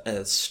love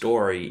a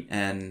story,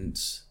 and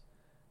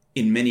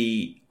in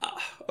the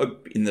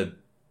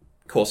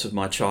course of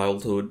my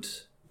childhood,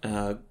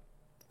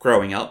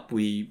 growing up,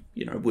 the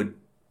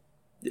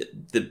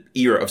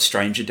era of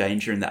stranger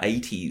danger in the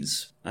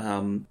 80s,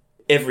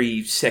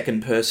 every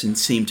second person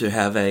seemed to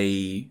have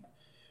a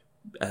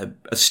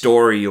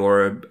story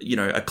or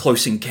a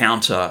close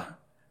encounter,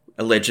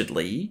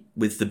 allegedly,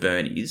 with the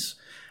Bernies.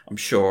 I'm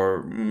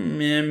sure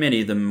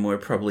many of them were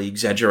probably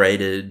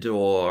exaggerated,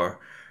 or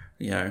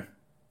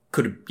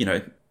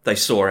they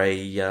saw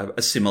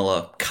a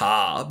similar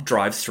car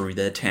drive through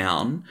their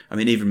town. I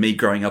mean, even me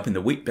growing up in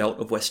the wheat belt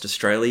of West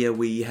Australia,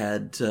 we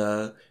had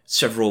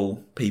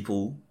several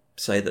people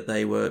say that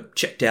they were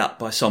checked out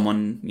by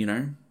someone,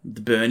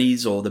 the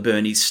Bernies, or the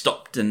Bernies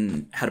stopped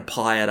and had a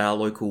pie at our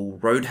local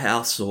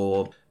roadhouse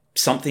or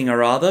something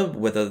or other.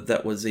 Whether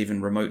that was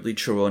even remotely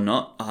true or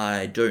not,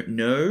 I don't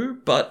know,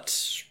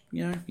 but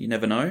you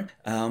never know.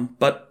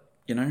 But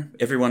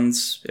everyone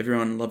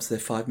loves their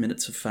 5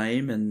 minutes of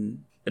fame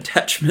and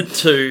attachment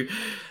to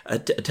a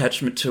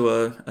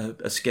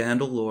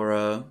scandal or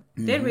a.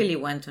 They really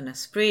went on a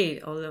spree.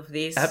 All of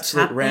this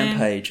absolute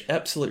rampage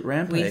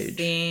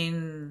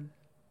within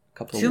a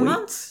couple of 2 weeks.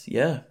 months.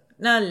 Yeah,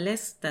 no,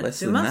 less than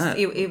 2 months. That.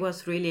 It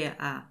was really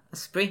a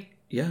spree.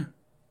 Yeah,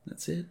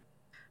 that's it.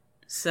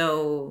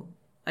 So,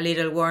 a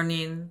little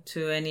warning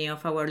to any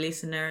of our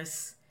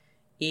listeners.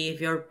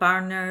 If your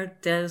partner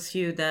tells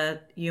you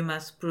that you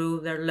must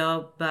prove their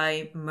love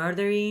by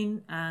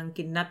murdering and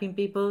kidnapping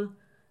people,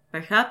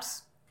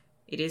 perhaps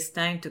it is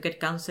time to get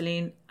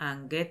counseling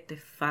and get the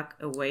fuck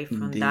away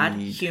from that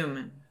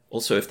human.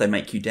 Also, if they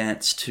make you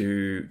dance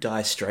to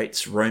Dire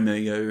Straits'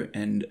 Romeo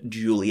and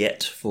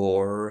Juliet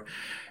for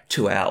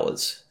 2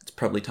 hours, it's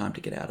probably time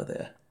to get out of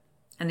there.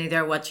 And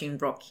they're watching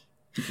Rocky.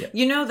 Yep.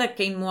 You know that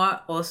Kate Moore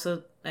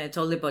also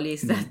told the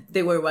police that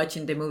they were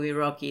watching the movie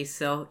Rocky,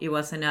 so it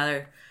was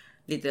another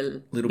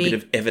little bit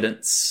of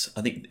evidence.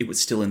 I think it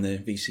was still in the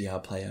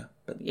VCR player,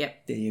 but there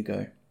you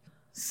go.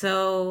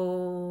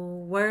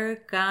 So where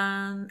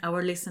can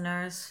our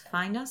listeners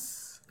find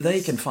us? They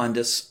can find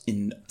us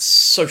in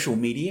social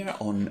media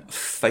on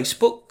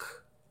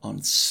Facebook,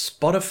 on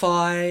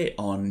Spotify,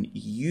 on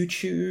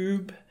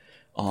YouTube,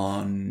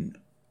 on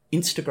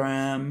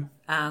Instagram.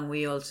 And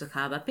we also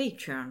have a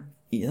Patreon.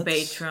 Yes.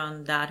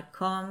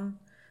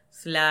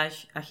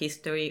 Patreon.com/A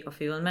History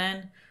of Evil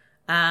Men.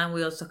 And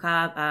we also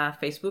have a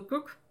Facebook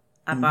group,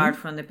 apart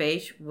from the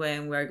page,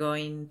 when we're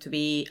going to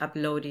be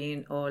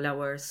uploading all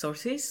our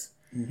sources.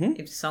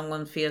 If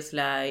someone feels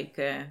like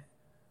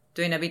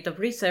doing a bit of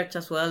research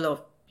as well,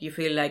 or you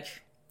feel like,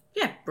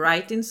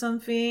 writing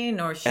something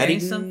or sharing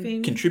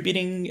something.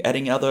 Contributing,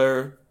 adding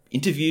other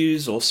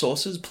interviews or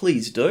sources,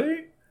 please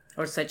do.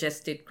 Or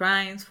suggested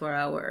crimes for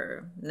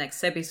our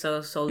next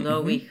episodes,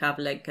 although we have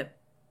like a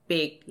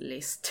big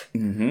list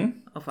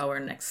of our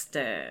next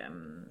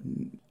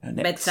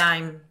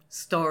bedtime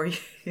story.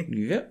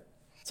 Yep.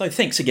 So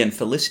thanks again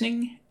for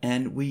listening,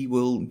 and we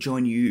will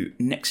join you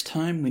next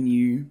time when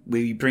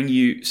we bring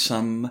you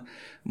some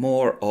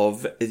more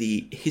of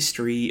the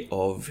history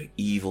of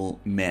evil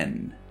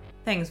men.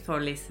 Thanks for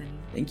listening.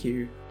 Thank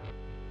you.